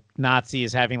 but like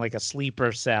Nazis having like a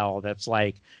sleeper cell that's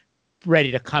like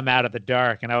ready to come out of the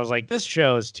dark. And I was like, this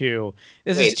is too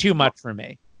much for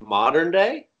me. Modern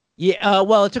day? Yeah.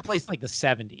 Well, it took place in like the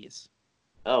 70s.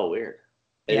 Oh, weird.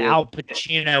 Yeah, Al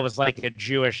Pacino was like a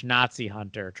Jewish Nazi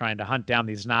hunter trying to hunt down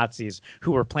these Nazis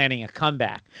who were planning a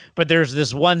comeback. But there's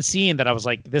this one scene that I was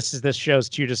like, this show's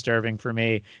too disturbing for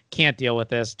me. Can't deal with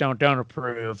this. Don't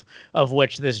approve. Of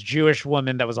which this Jewish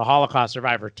woman that was a Holocaust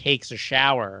survivor takes a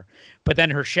shower, but then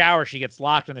her shower, she gets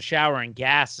locked in the shower and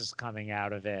gas is coming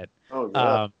out of it. Oh,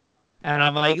 yeah. And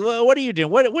I'm like, well, what are you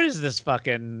doing? What is this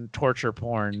fucking torture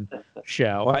porn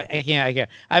show? I can't.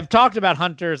 I've talked about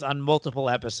Hunters on multiple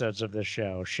episodes of this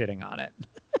show, shitting on it.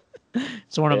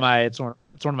 It's one of my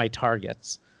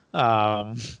targets.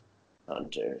 Hunters.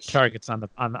 Targets on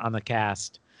the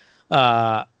cast.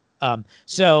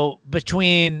 So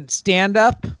between stand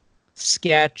up,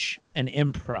 sketch, and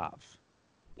improv,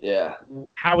 yeah,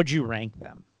 how would you rank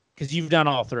them? Because you've done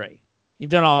all three. You've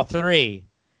done all three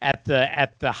at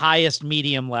the highest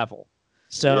medium level.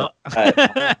 So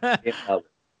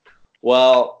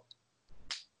well,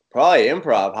 probably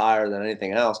improv higher than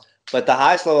anything else. But the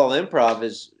highest level of improv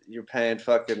is you're paying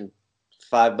fucking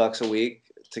 $5 a week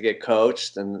to get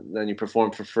coached, and then you perform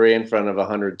for free in front of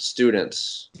 100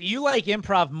 students. Do you like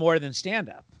improv more than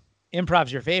stand-up?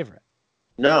 Improv's your favorite?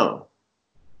 No.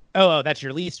 Oh, that's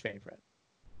your least favorite.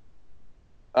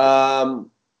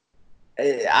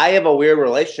 I have a weird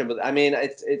relationship with. I mean,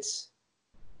 it's.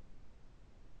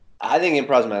 I think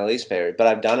improv is my least favorite, but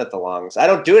I've done it the longest. I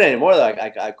don't do it anymore. Though.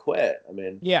 I quit. I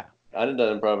mean, yeah, I haven't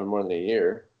done improv in more than a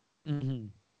year. Mm-hmm.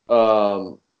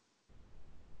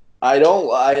 I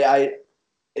don't.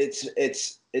 It's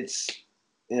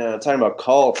you know, talking about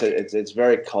cult. It's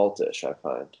very cultish, I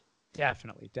find.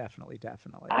 Definitely.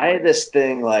 I had this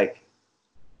thing like.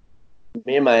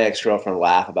 Me and my ex-girlfriend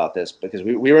laugh about this because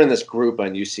we were in this group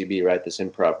on UCB, right? This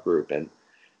improv group. And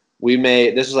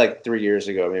this was like 3 years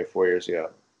ago, maybe 4 years ago.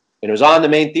 And it was on the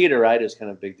main theater, right? It was kind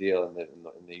of a big deal in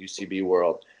the UCB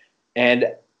world.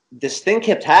 And this thing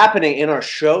kept happening in our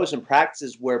shows and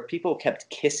practices where people kept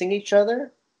kissing each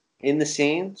other in the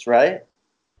scenes, right?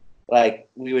 Like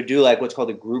we would do like what's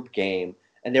called a group game,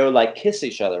 and they would like kiss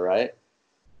each other, right?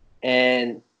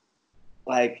 And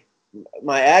like,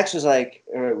 my ex was like,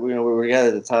 we were together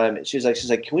at the time, and she's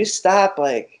like, can we stop?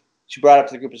 Like, she brought up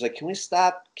to the group, was like, can we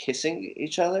stop kissing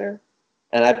each other?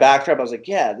 And I backed her up. I was like,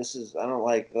 yeah, I don't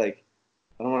like, I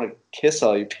don't want to kiss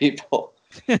all you people.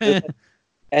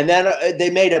 And then they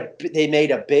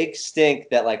made a big stink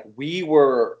that like we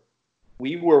were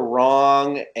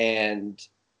wrong and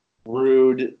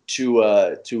rude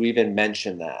to even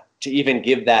mention that, to even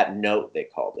give that note. They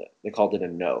called it a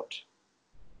note.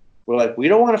 We're like, we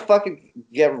don't want to fucking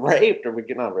get raped, or we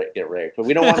get not get raped, but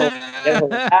we don't want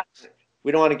to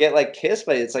we don't want to get like kissed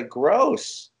by it. It's like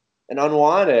gross and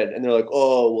unwanted. And they're like,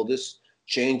 oh, well, this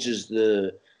changes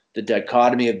the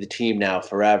dichotomy of the team now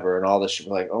forever and all this shit.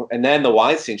 We're like, oh, and then the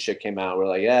Weinstein shit came out. We're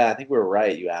like, yeah, I think we were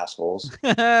right, you assholes.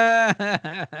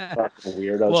 Weirdos.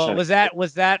 Well, was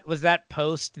that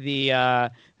post the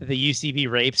UCB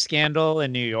rape scandal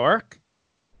in New York?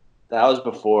 That was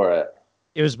before it.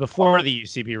 It was before the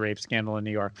UCB rape scandal in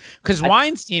New York, because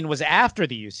Weinstein was after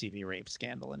the UCB rape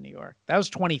scandal in New York. That was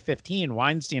 2015.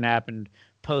 Weinstein happened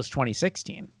post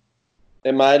 2016.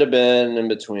 It might have been in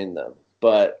between them,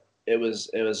 but it was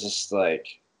just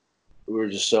like we were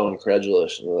just so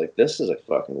incredulous, and we're like, this is a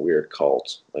fucking weird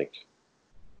cult. Like,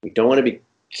 we don't want to be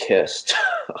kissed.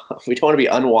 We don't want to be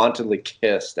unwantedly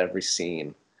kissed every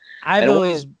scene. It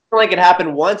wasn't like it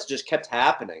happened once; it just kept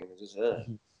happening. It was just,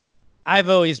 I've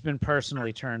always been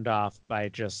personally turned off by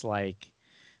just like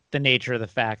the nature of the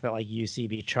fact that like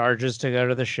UCB charges to go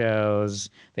to the shows.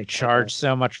 They charge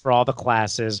so much for all the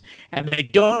classes, and they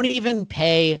don't even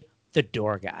pay the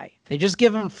door guy. They just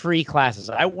give them free classes.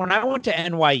 When I went to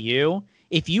NYU,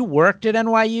 if you worked at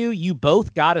NYU, you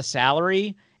both got a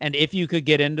salary, and if you could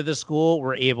get into the school,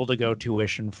 were able to go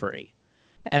tuition free.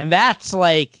 And that's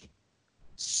like,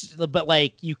 but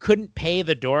like you couldn't pay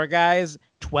the door guys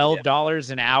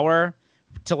 $12 an hour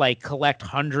to like collect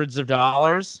hundreds of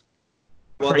dollars.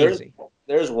 Well, crazy.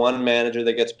 There's one manager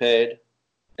that gets paid,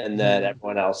 and then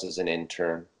everyone else is an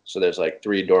intern. So there's like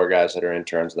 3 door guys that are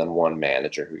interns, and then one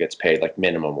manager who gets paid like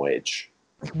minimum wage.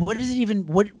 Like, what is it even?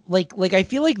 What like I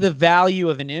feel like the value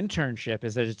of an internship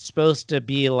is that it's supposed to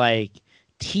be like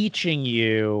teaching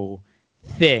you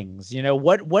things. You know,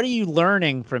 what are you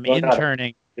learning from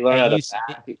interning? You learn how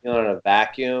to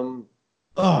vacuum.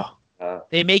 Oh,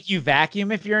 they make you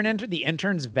vacuum if you're an intern. The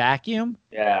interns vacuum.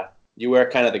 Yeah, you wear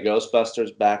kind of the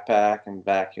Ghostbusters backpack and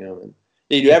vacuum, and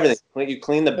you do everything. You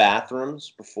clean the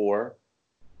bathrooms before.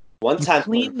 One time,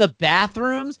 clean the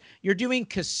bathrooms. You're doing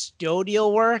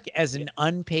custodial work as an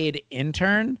unpaid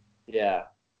intern. Yeah,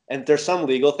 and there's some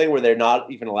legal thing where they're not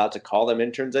even allowed to call them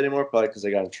interns anymore, probably because they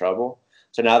got in trouble.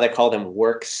 So now they call them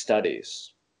work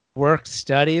studies. Work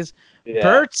studies. Yeah.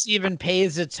 Bert's even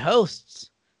pays its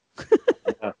hosts.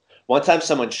 One time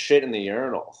someone shit in the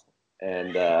urinal,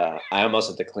 and I almost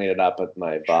had to clean it up, but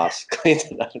my boss cleaned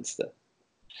it up instead.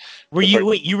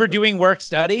 You were doing work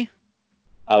study?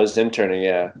 I was interning,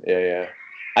 yeah.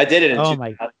 I did it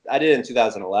I did it in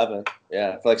 2011.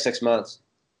 Yeah, for like 6 months.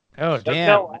 Oh, damn.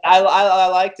 No, I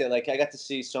liked it. Like, I got to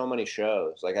see so many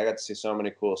shows. Like, I got to see so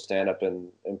many cool stand-up and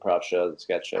improv shows and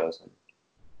sketch shows.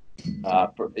 And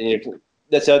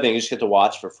that's the other thing. You just get to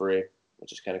watch for free,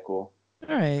 which is kind of cool.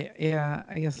 All right. Yeah,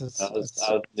 I guess it's... I was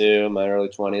new in my early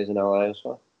 20s in LA as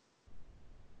well.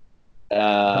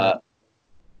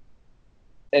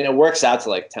 And it works out to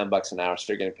like $10 an hour,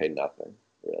 so you're getting paid nothing,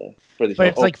 really. But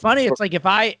it's like funny. It's like if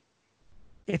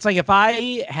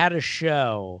I had a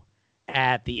show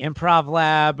at the Improv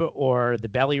Lab or the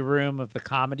Belly Room of the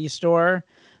Comedy Store,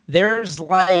 there's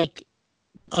like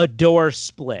a door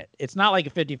split. It's not like a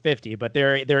 50-50, but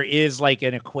there is like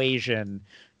an equation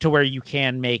to where you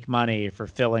can make money for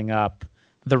filling up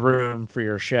the room for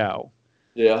your show.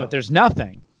 Yeah. But there's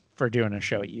nothing for doing a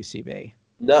show at UCB.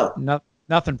 No.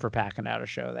 Nothing for packing out a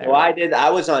show there. Well, I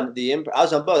was on both the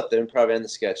improv and the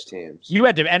sketch teams. You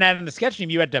had to, and on the sketch team,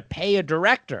 you had to pay a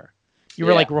director. You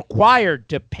were like required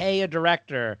to pay a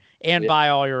director and buy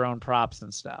all your own props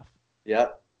and stuff.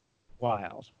 Yep.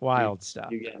 Wild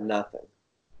stuff. You get nothing.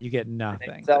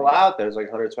 They sell out. There's like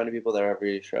 120 people there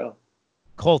every show.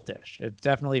 Cultish. It's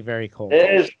definitely very cultish.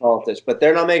 It is cultish, but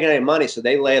they're not making any money, so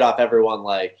they laid off everyone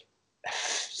like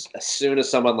as soon as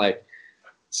someone like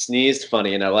sneezed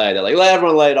funny in LA. They're like, let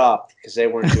everyone lay it off because they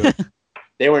weren't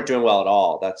doing well at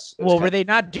all. Were they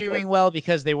not doing well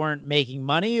because they weren't making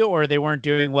money, or they weren't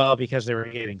doing well because they were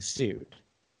getting sued?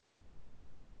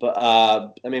 But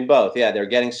I mean, both. Yeah, they're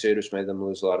getting sued, which made them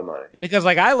lose a lot of money. Because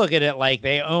like I look at it like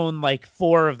they own like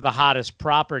 4 of the hottest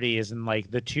properties in like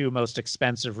the 2 most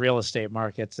expensive real estate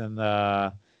markets in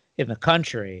the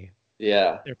country.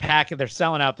 Yeah, they're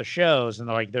selling out the shows, and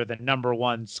they're the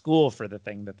 #1 school for the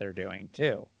thing that they're doing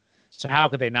too. So how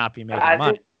could they not be making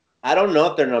money? I don't know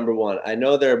if they're #1. I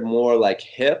know they're more like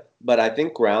hip, but I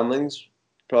think Groundlings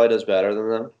probably does better than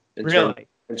them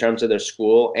in terms of their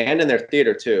school and in their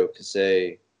theater too, because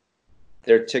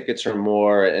their tickets are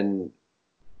more. And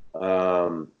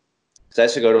because I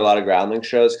used to go to a lot of Groundling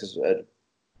shows because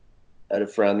I had a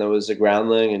friend that was a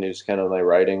Groundling and he was kind of my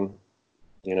writing,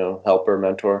 helper,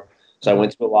 mentor. So I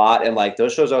went to a lot, and like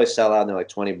those shows always sell out, and they're like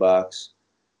 $20.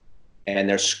 And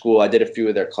their school, I did a few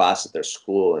of their classes at their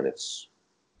school, and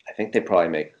I think they probably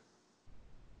make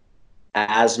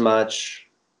as much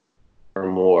or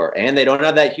more. And they don't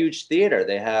have that huge theater.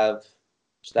 They have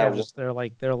they're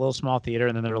a little small theater,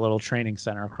 and then they're a little training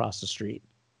center across the street.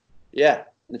 Yeah,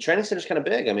 the training center's kind of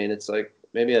big. I mean, it's like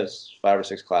maybe it has 5 or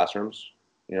 6 classrooms.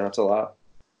 It's a lot.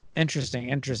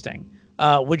 Interesting.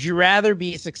 Would you rather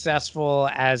be successful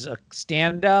as a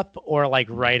stand-up or like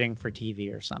writing for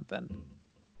TV or something?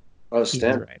 Oh, He's a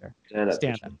stand writer. up.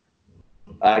 Stand up.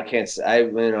 I can't say.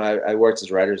 I worked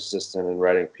as writer's assistant and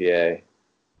writing PA,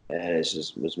 and it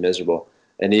just was miserable.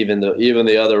 And even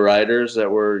the other writers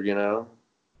that were,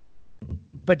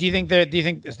 But do you think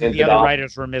the other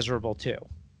writers were miserable too?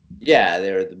 Yeah,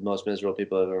 they were the most miserable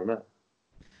people I've ever met.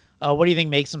 What do you think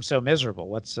makes them so miserable?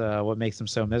 What makes them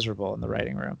so miserable in the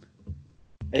writing room?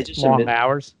 It's just long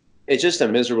hours. It's just a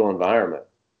miserable environment.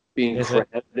 Being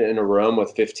crammed in a room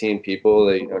with 15 people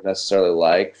that you don't necessarily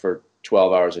like for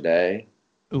 12 hours a day.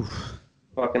 Oof.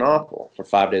 Fucking awful for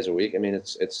 5 days a week. I mean,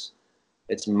 it's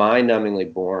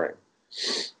mind-numbingly boring.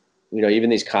 Even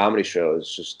these comedy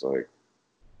shows, just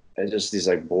these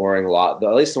like boring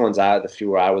at least the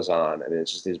few where I was on. I mean,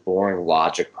 it's just these boring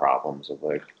logic problems of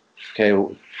like, okay,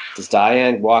 does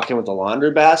Diane walk in with a laundry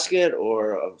basket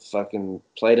or a fucking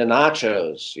plate of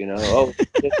nachos? Oh, we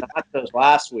did nachos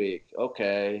last week.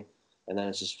 Okay. And then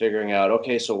it's just figuring out,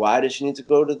 okay, so why does she need to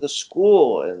go to the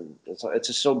school? And it's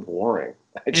just so boring.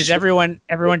 Is everyone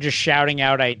just shouting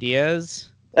out ideas?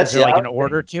 That's Is there like an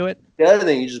order to it? The other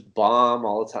thing, you just bomb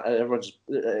all the time. Everyone just.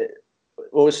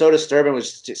 What was so disturbing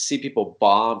was to see people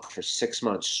bomb for 6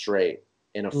 months straight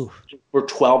for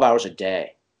 12 hours a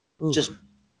day. Oof.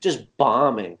 Just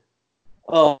bombing.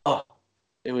 Oh,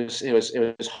 it was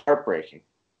heartbreaking.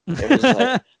 It was like,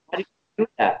 how do you do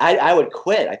that? I would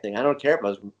quit. I think I don't care if I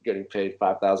was getting paid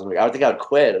 $5,000 a week. I would think I would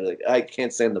quit. I was like, I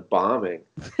can't stand the bombing.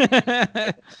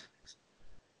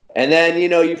 And then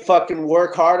you fucking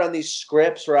work hard on these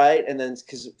scripts, right? And then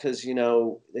because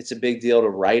it's a big deal to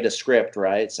write a script,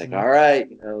 right? It's like, all right,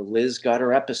 Liz got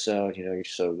her episode,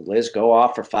 so Liz go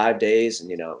off for 5 days,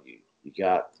 and you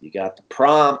got the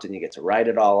prompt, and you get to write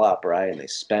it all up, right? And they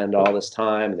spend all this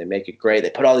time, and they make it great. They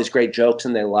put all these great jokes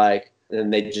in they like, and then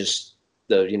they just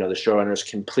the showrunners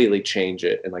completely change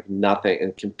it and like nothing,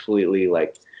 and completely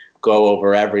like go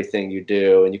over everything you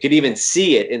do, and you could even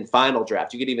see it in final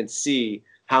draft. You could even see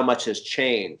how much has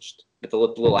changed with the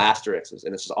little asterisks,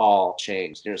 and it's just all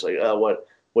changed. And you're just like, oh,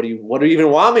 what do you even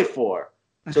want me for?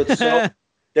 So it's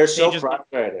they're so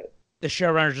frustrated. The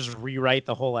showrunners just rewrite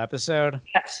the whole episode.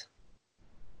 Yes.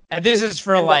 And this is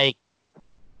for like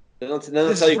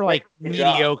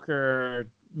mediocre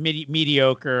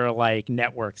like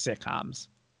network sitcoms.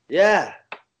 Yeah.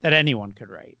 That anyone could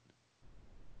write.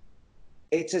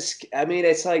 It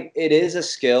is a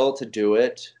skill to do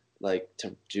it. Like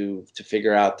to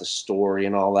figure out the story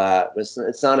and all that. But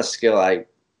it's not a skill.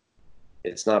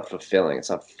 It's not fulfilling. It's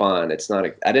not fun. I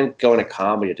didn't go into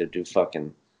comedy to do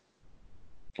fucking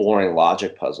boring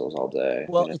logic puzzles all day.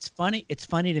 Well, it's funny. It's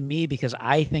funny to me because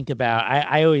I think about,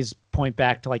 I always point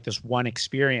back to like this one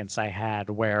experience I had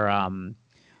where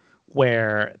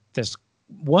this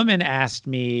woman asked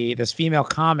me, this female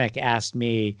comic asked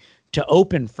me to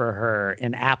open for her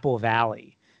in Apple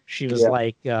Valley. She was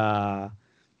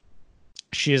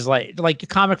she's like a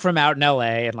comic from out in LA,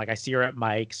 and like I see her at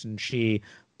mics, and she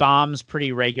bombs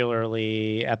pretty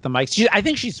regularly at the mics. I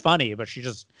think she's funny, but she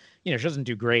just, she doesn't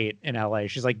do great in LA.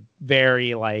 She's like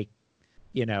very like,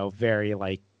 very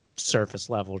like surface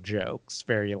level jokes,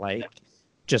 very like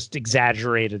just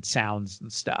exaggerated sounds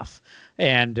and stuff,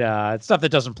 and stuff that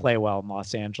doesn't play well in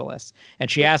Los Angeles.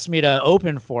 And she asked me to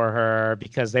open for her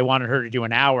because they wanted her to do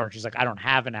an hour. She's like, I don't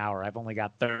have an hour. I've only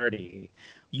got 30.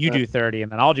 You do 30,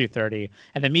 and then I'll do 30.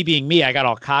 And then me being me, I got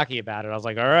all cocky about it. I was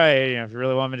like, all right, if you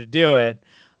really want me to do it.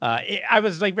 I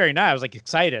was like very nice. I was like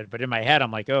excited, but in my head,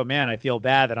 I'm like, oh man, I feel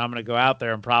bad that I'm going to go out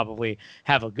there and probably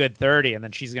have a good 30, and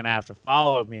then she's going to have to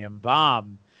follow me and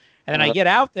bomb. And then I get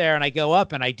out there and I go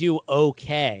up and I do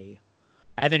okay.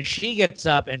 And then she gets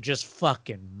up and just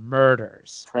fucking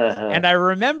murders. And I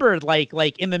remembered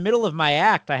like in the middle of my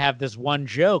act, I have this one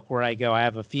joke where I go, I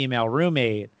have a female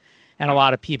roommate. And a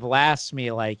lot of people ask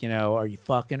me, like, are you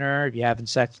fucking her? Are you having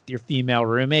sex with your female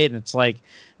roommate? And it's like,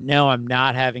 no, I'm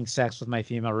not having sex with my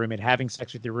female roommate. Having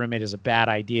sex with your roommate is a bad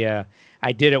idea.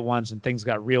 I did it once and things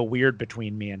got real weird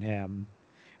between me and him.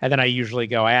 And then I usually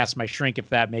go, I ask my shrink if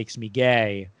that makes me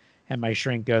gay. And my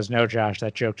shrink goes, no, Josh,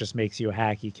 that joke just makes you a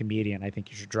hacky comedian. I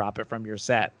think you should drop it from your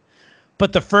set.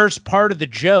 But the first part of the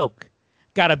joke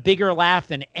got a bigger laugh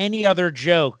than any other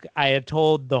joke I had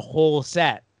told the whole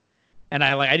set. And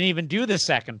I didn't even do the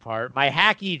second part. My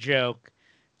hacky joke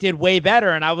did way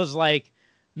better. And I was like,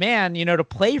 man, to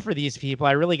play for these people,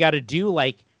 I really got to do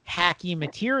like hacky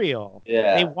material.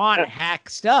 Yeah. They want hack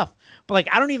stuff. But like,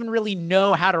 I don't even really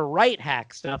know how to write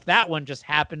hack stuff. That one just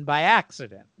happened by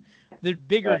accident. The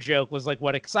bigger joke was like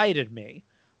what excited me.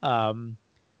 But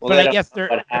I guess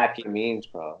what hacky means,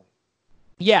 probably.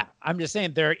 Yeah. I'm just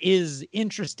saying there is,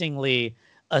 interestingly,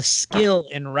 a skill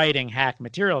in writing hack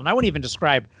material. And I wouldn't even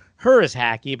describe her as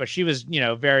hacky, but she was,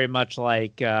 very much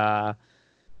like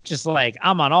just like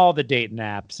I'm on all the dating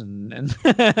apps and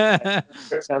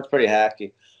It sounds pretty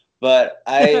hacky. But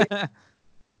I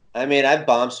mean, I've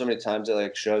bombed so many times at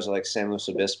like shows like San Luis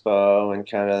Obispo and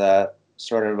kind of that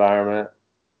sort of environment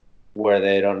where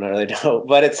they don't really know,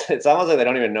 but it's almost like they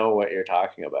don't even know what you're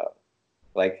talking about.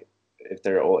 Like if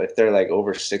they're like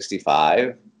over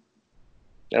 65,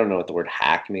 they don't know what the word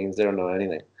hack means. They don't know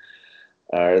anything,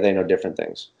 or they know different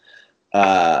things.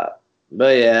 But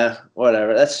yeah,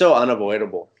 whatever. That's so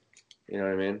unavoidable. You know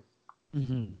what I mean?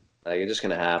 Mm-hmm. Like it's just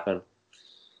gonna happen.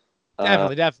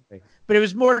 Definitely. But it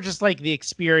was more just like the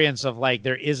experience of like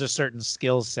there is a certain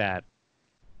skill set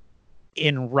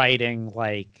in writing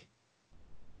like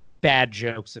bad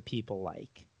jokes that people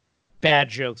like, bad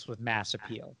jokes with mass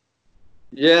appeal.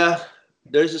 Yeah,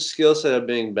 there's a skill set of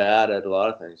being bad at a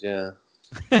lot of things. Yeah,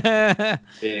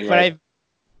 being right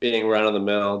on the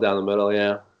middle, down the middle.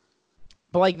 Yeah.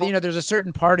 But like, there's a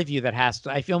certain part of you that has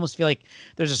to, almost feel like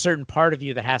there's a certain part of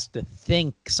you that has to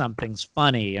think something's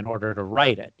funny in order to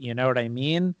write it. You know what I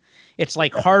mean? It's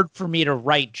like hard for me to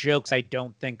write jokes I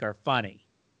don't think are funny,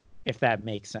 if that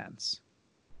makes sense.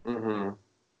 Mm-hmm.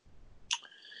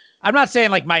 I'm not saying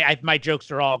like my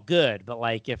jokes are all good, but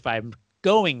like if I'm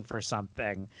going for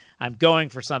something, I'm going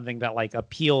for something that like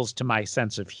appeals to my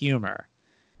sense of humor.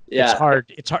 Yeah.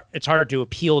 It's hard to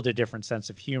appeal to a different sense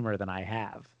of humor than I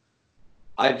have.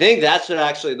 I think that's what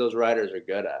actually those writers are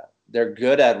good at. They're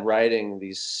good at writing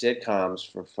these sitcoms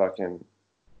for fucking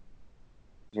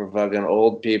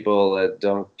old people that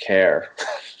don't care.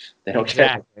 They don't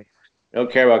care. They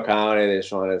don't care about comedy.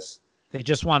 They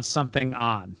just want something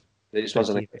on. They just want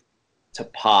something to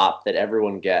pop that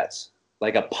everyone gets.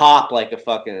 Like a pop, like a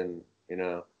fucking,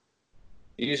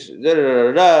 it's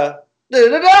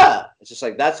just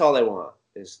like that's all they want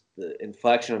is the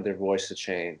inflection of their voice to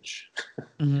change.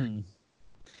 Mm-hmm.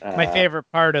 My favorite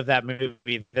part of that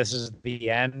movie, This Is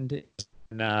the End,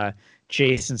 and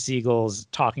Jason Segel's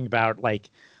talking about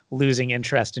like losing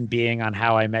interest in being on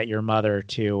How I Met Your Mother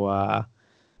to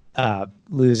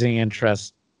losing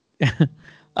interest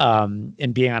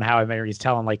in being on How I Met Your. He's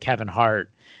telling like Kevin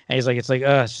Hart, and he's like, it's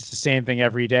just the same thing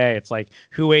every day. It's like,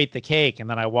 who ate the cake? And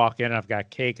then I walk in and I've got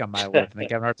cake on my lip, and then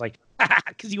Kevin Hart's like,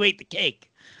 because you ate the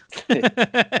cake.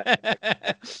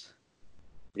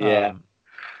 Yeah.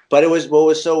 But what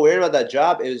was so weird about that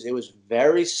job is it was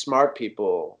very smart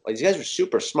people. Like these guys were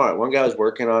super smart. One guy was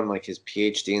working on like his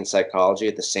PhD in psychology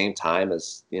at the same time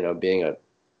as, being a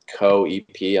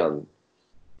co-EP on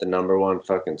the #1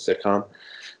 fucking sitcom.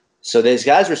 So these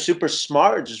guys were super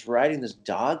smart just writing this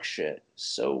dog shit.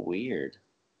 So weird.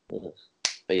 But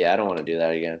yeah, I don't want to do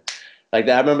that again. Like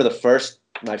I remember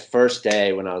my first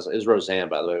day when it was Roseanne,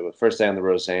 by the way, the first day on the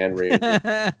Roseanne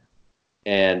reunion.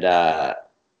 And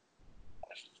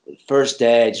first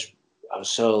day, I was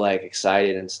so like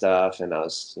excited and stuff, and I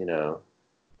was,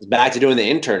 back to doing the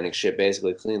interning shit,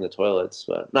 basically cleaning the toilets,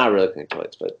 but not really cleaning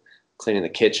toilets, but cleaning the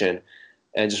kitchen.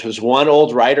 And just was one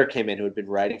old writer came in who had been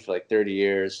writing for like 30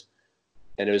 years,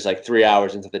 and it was like 3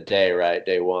 hours into the day, right,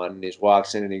 day one, and he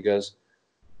walks in and he goes,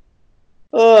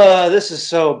 "Oh, this is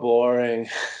so boring,"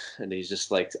 and he's just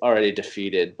like already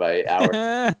defeated by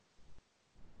hours.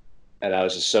 And I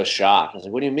was just so shocked. I was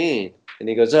like, "What do you mean?" And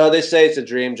he goes, "Oh, they say it's a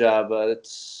dream job, but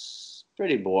it's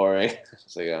pretty boring." I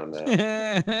was like, "Oh,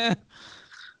 no."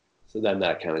 So then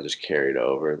that kind of just carried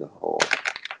over the whole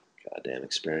goddamn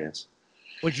experience.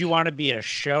 Would you want to be a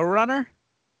showrunner?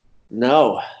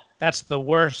 No. That's the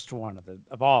worst one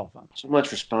of all of them. Too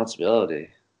much responsibility.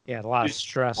 Yeah, a lot of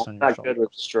stress on your shoulders. Not good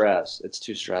with stress. It's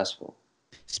too stressful.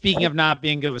 Speaking of not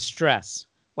being good with stress,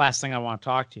 last thing I want to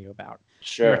talk to you about.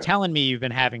 Sure. You were telling me you've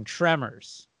been having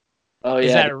tremors. Oh, yeah.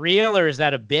 Is that real or is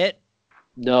that a bit?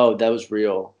 No, that was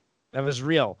real. That was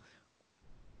real.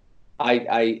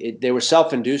 They were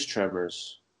self-induced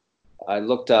tremors. I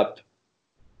looked up,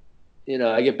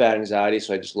 I get bad anxiety,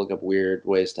 so I just look up weird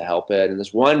ways to help it. And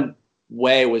this one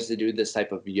way was to do this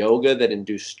type of yoga that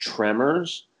induced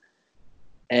tremors.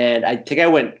 And I think I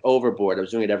went overboard. I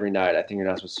was doing it every night. I think you're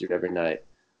not supposed to do it every night.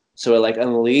 So it like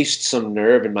unleashed some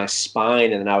nerve in my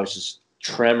spine, and then I was just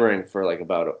tremoring for like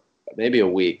about maybe a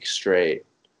week straight.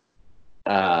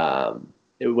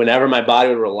 Whenever my body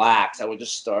would relax, I would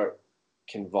just start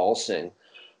convulsing.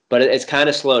 But it's kind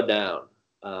of slowed down.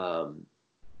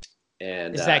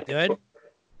 And is that good?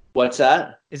 What's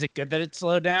that? Is it good that it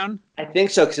slowed down? I think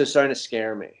so, because it's starting to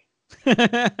scare me.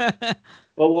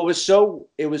 But it was so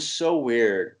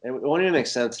weird. It won't even make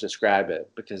sense to describe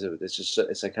it because it's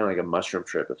like kind of like a mushroom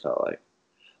trip. It felt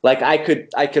like I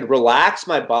could relax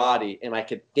my body and I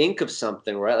could think of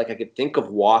something, right? Like I could think of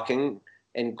walking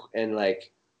and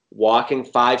like walking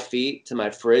 5 feet to my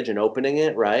fridge and opening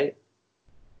it, right?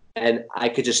 And I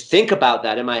could just think about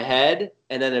that in my head,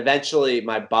 and then eventually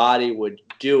my body would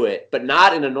do it, but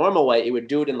not in a normal way. It would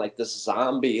do it in like this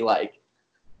zombie, like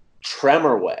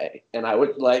tremor way. And I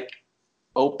would like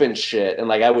open shit, and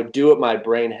like I would do what my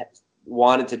brain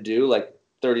wanted to do like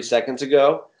 30 seconds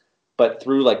ago, but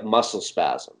through like muscle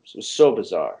spasms. It was so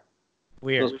bizarre.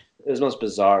 Weird. It was the most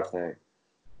bizarre thing.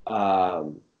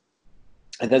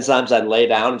 And then sometimes I'd lay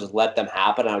down and just let them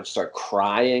happen. I would start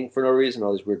crying for no reason.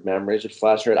 All these weird memories would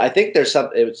flash through it. I think there's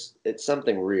it's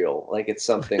something real. Like it's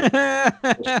something,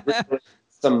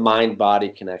 some mind body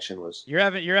connection was. You're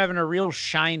having a real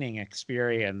Shining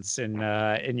experience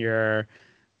in your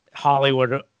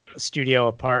Hollywood studio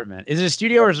apartment. Is it a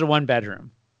studio or is it a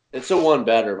 1-bedroom? It's a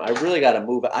 1-bedroom. I really got to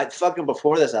move.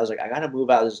 Before this, I was like, I got to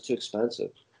move out. This is too expensive.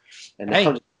 And now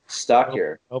I'm just stuck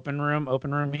here. Open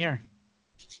room here.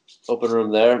 Open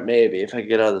room there, maybe if I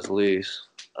get out of this lease.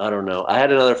 I don't know. I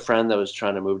had another friend that was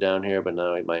trying to move down here, but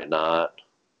now he might not.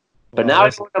 But now I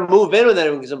don't want to move in with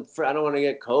anyone because I don't want to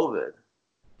get COVID.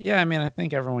 Yeah, I mean, I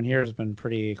think everyone here has been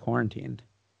pretty quarantined.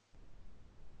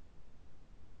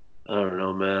 I don't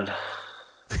know, man.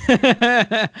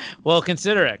 Well,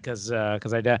 consider it because I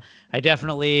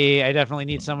definitely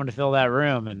need someone to fill that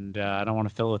room, and I don't want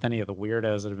to fill it with any of the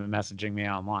weirdos that have been messaging me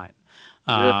online.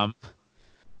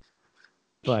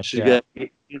 But should get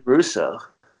Russo.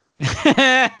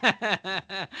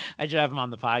 I should have him on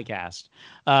the podcast.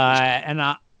 And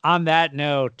on that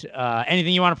note,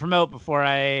 anything you want to promote before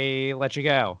I let you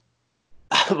go?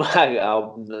 I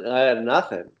have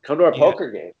nothing. Come to our poker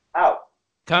game. Out.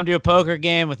 Come to a poker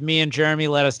game with me and Jeremy.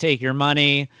 Let us take your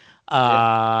money.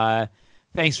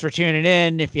 Thanks for tuning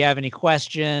in. If you have any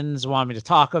questions, want me to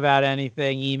talk about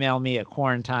anything, email me at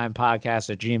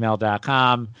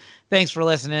quarantinepodcast@gmail.com. Thanks for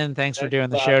listening. Thanks for doing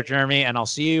the show, Jeremy. And I'll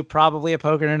see you probably at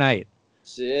poker tonight.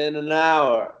 See you in an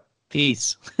hour.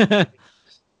 Peace.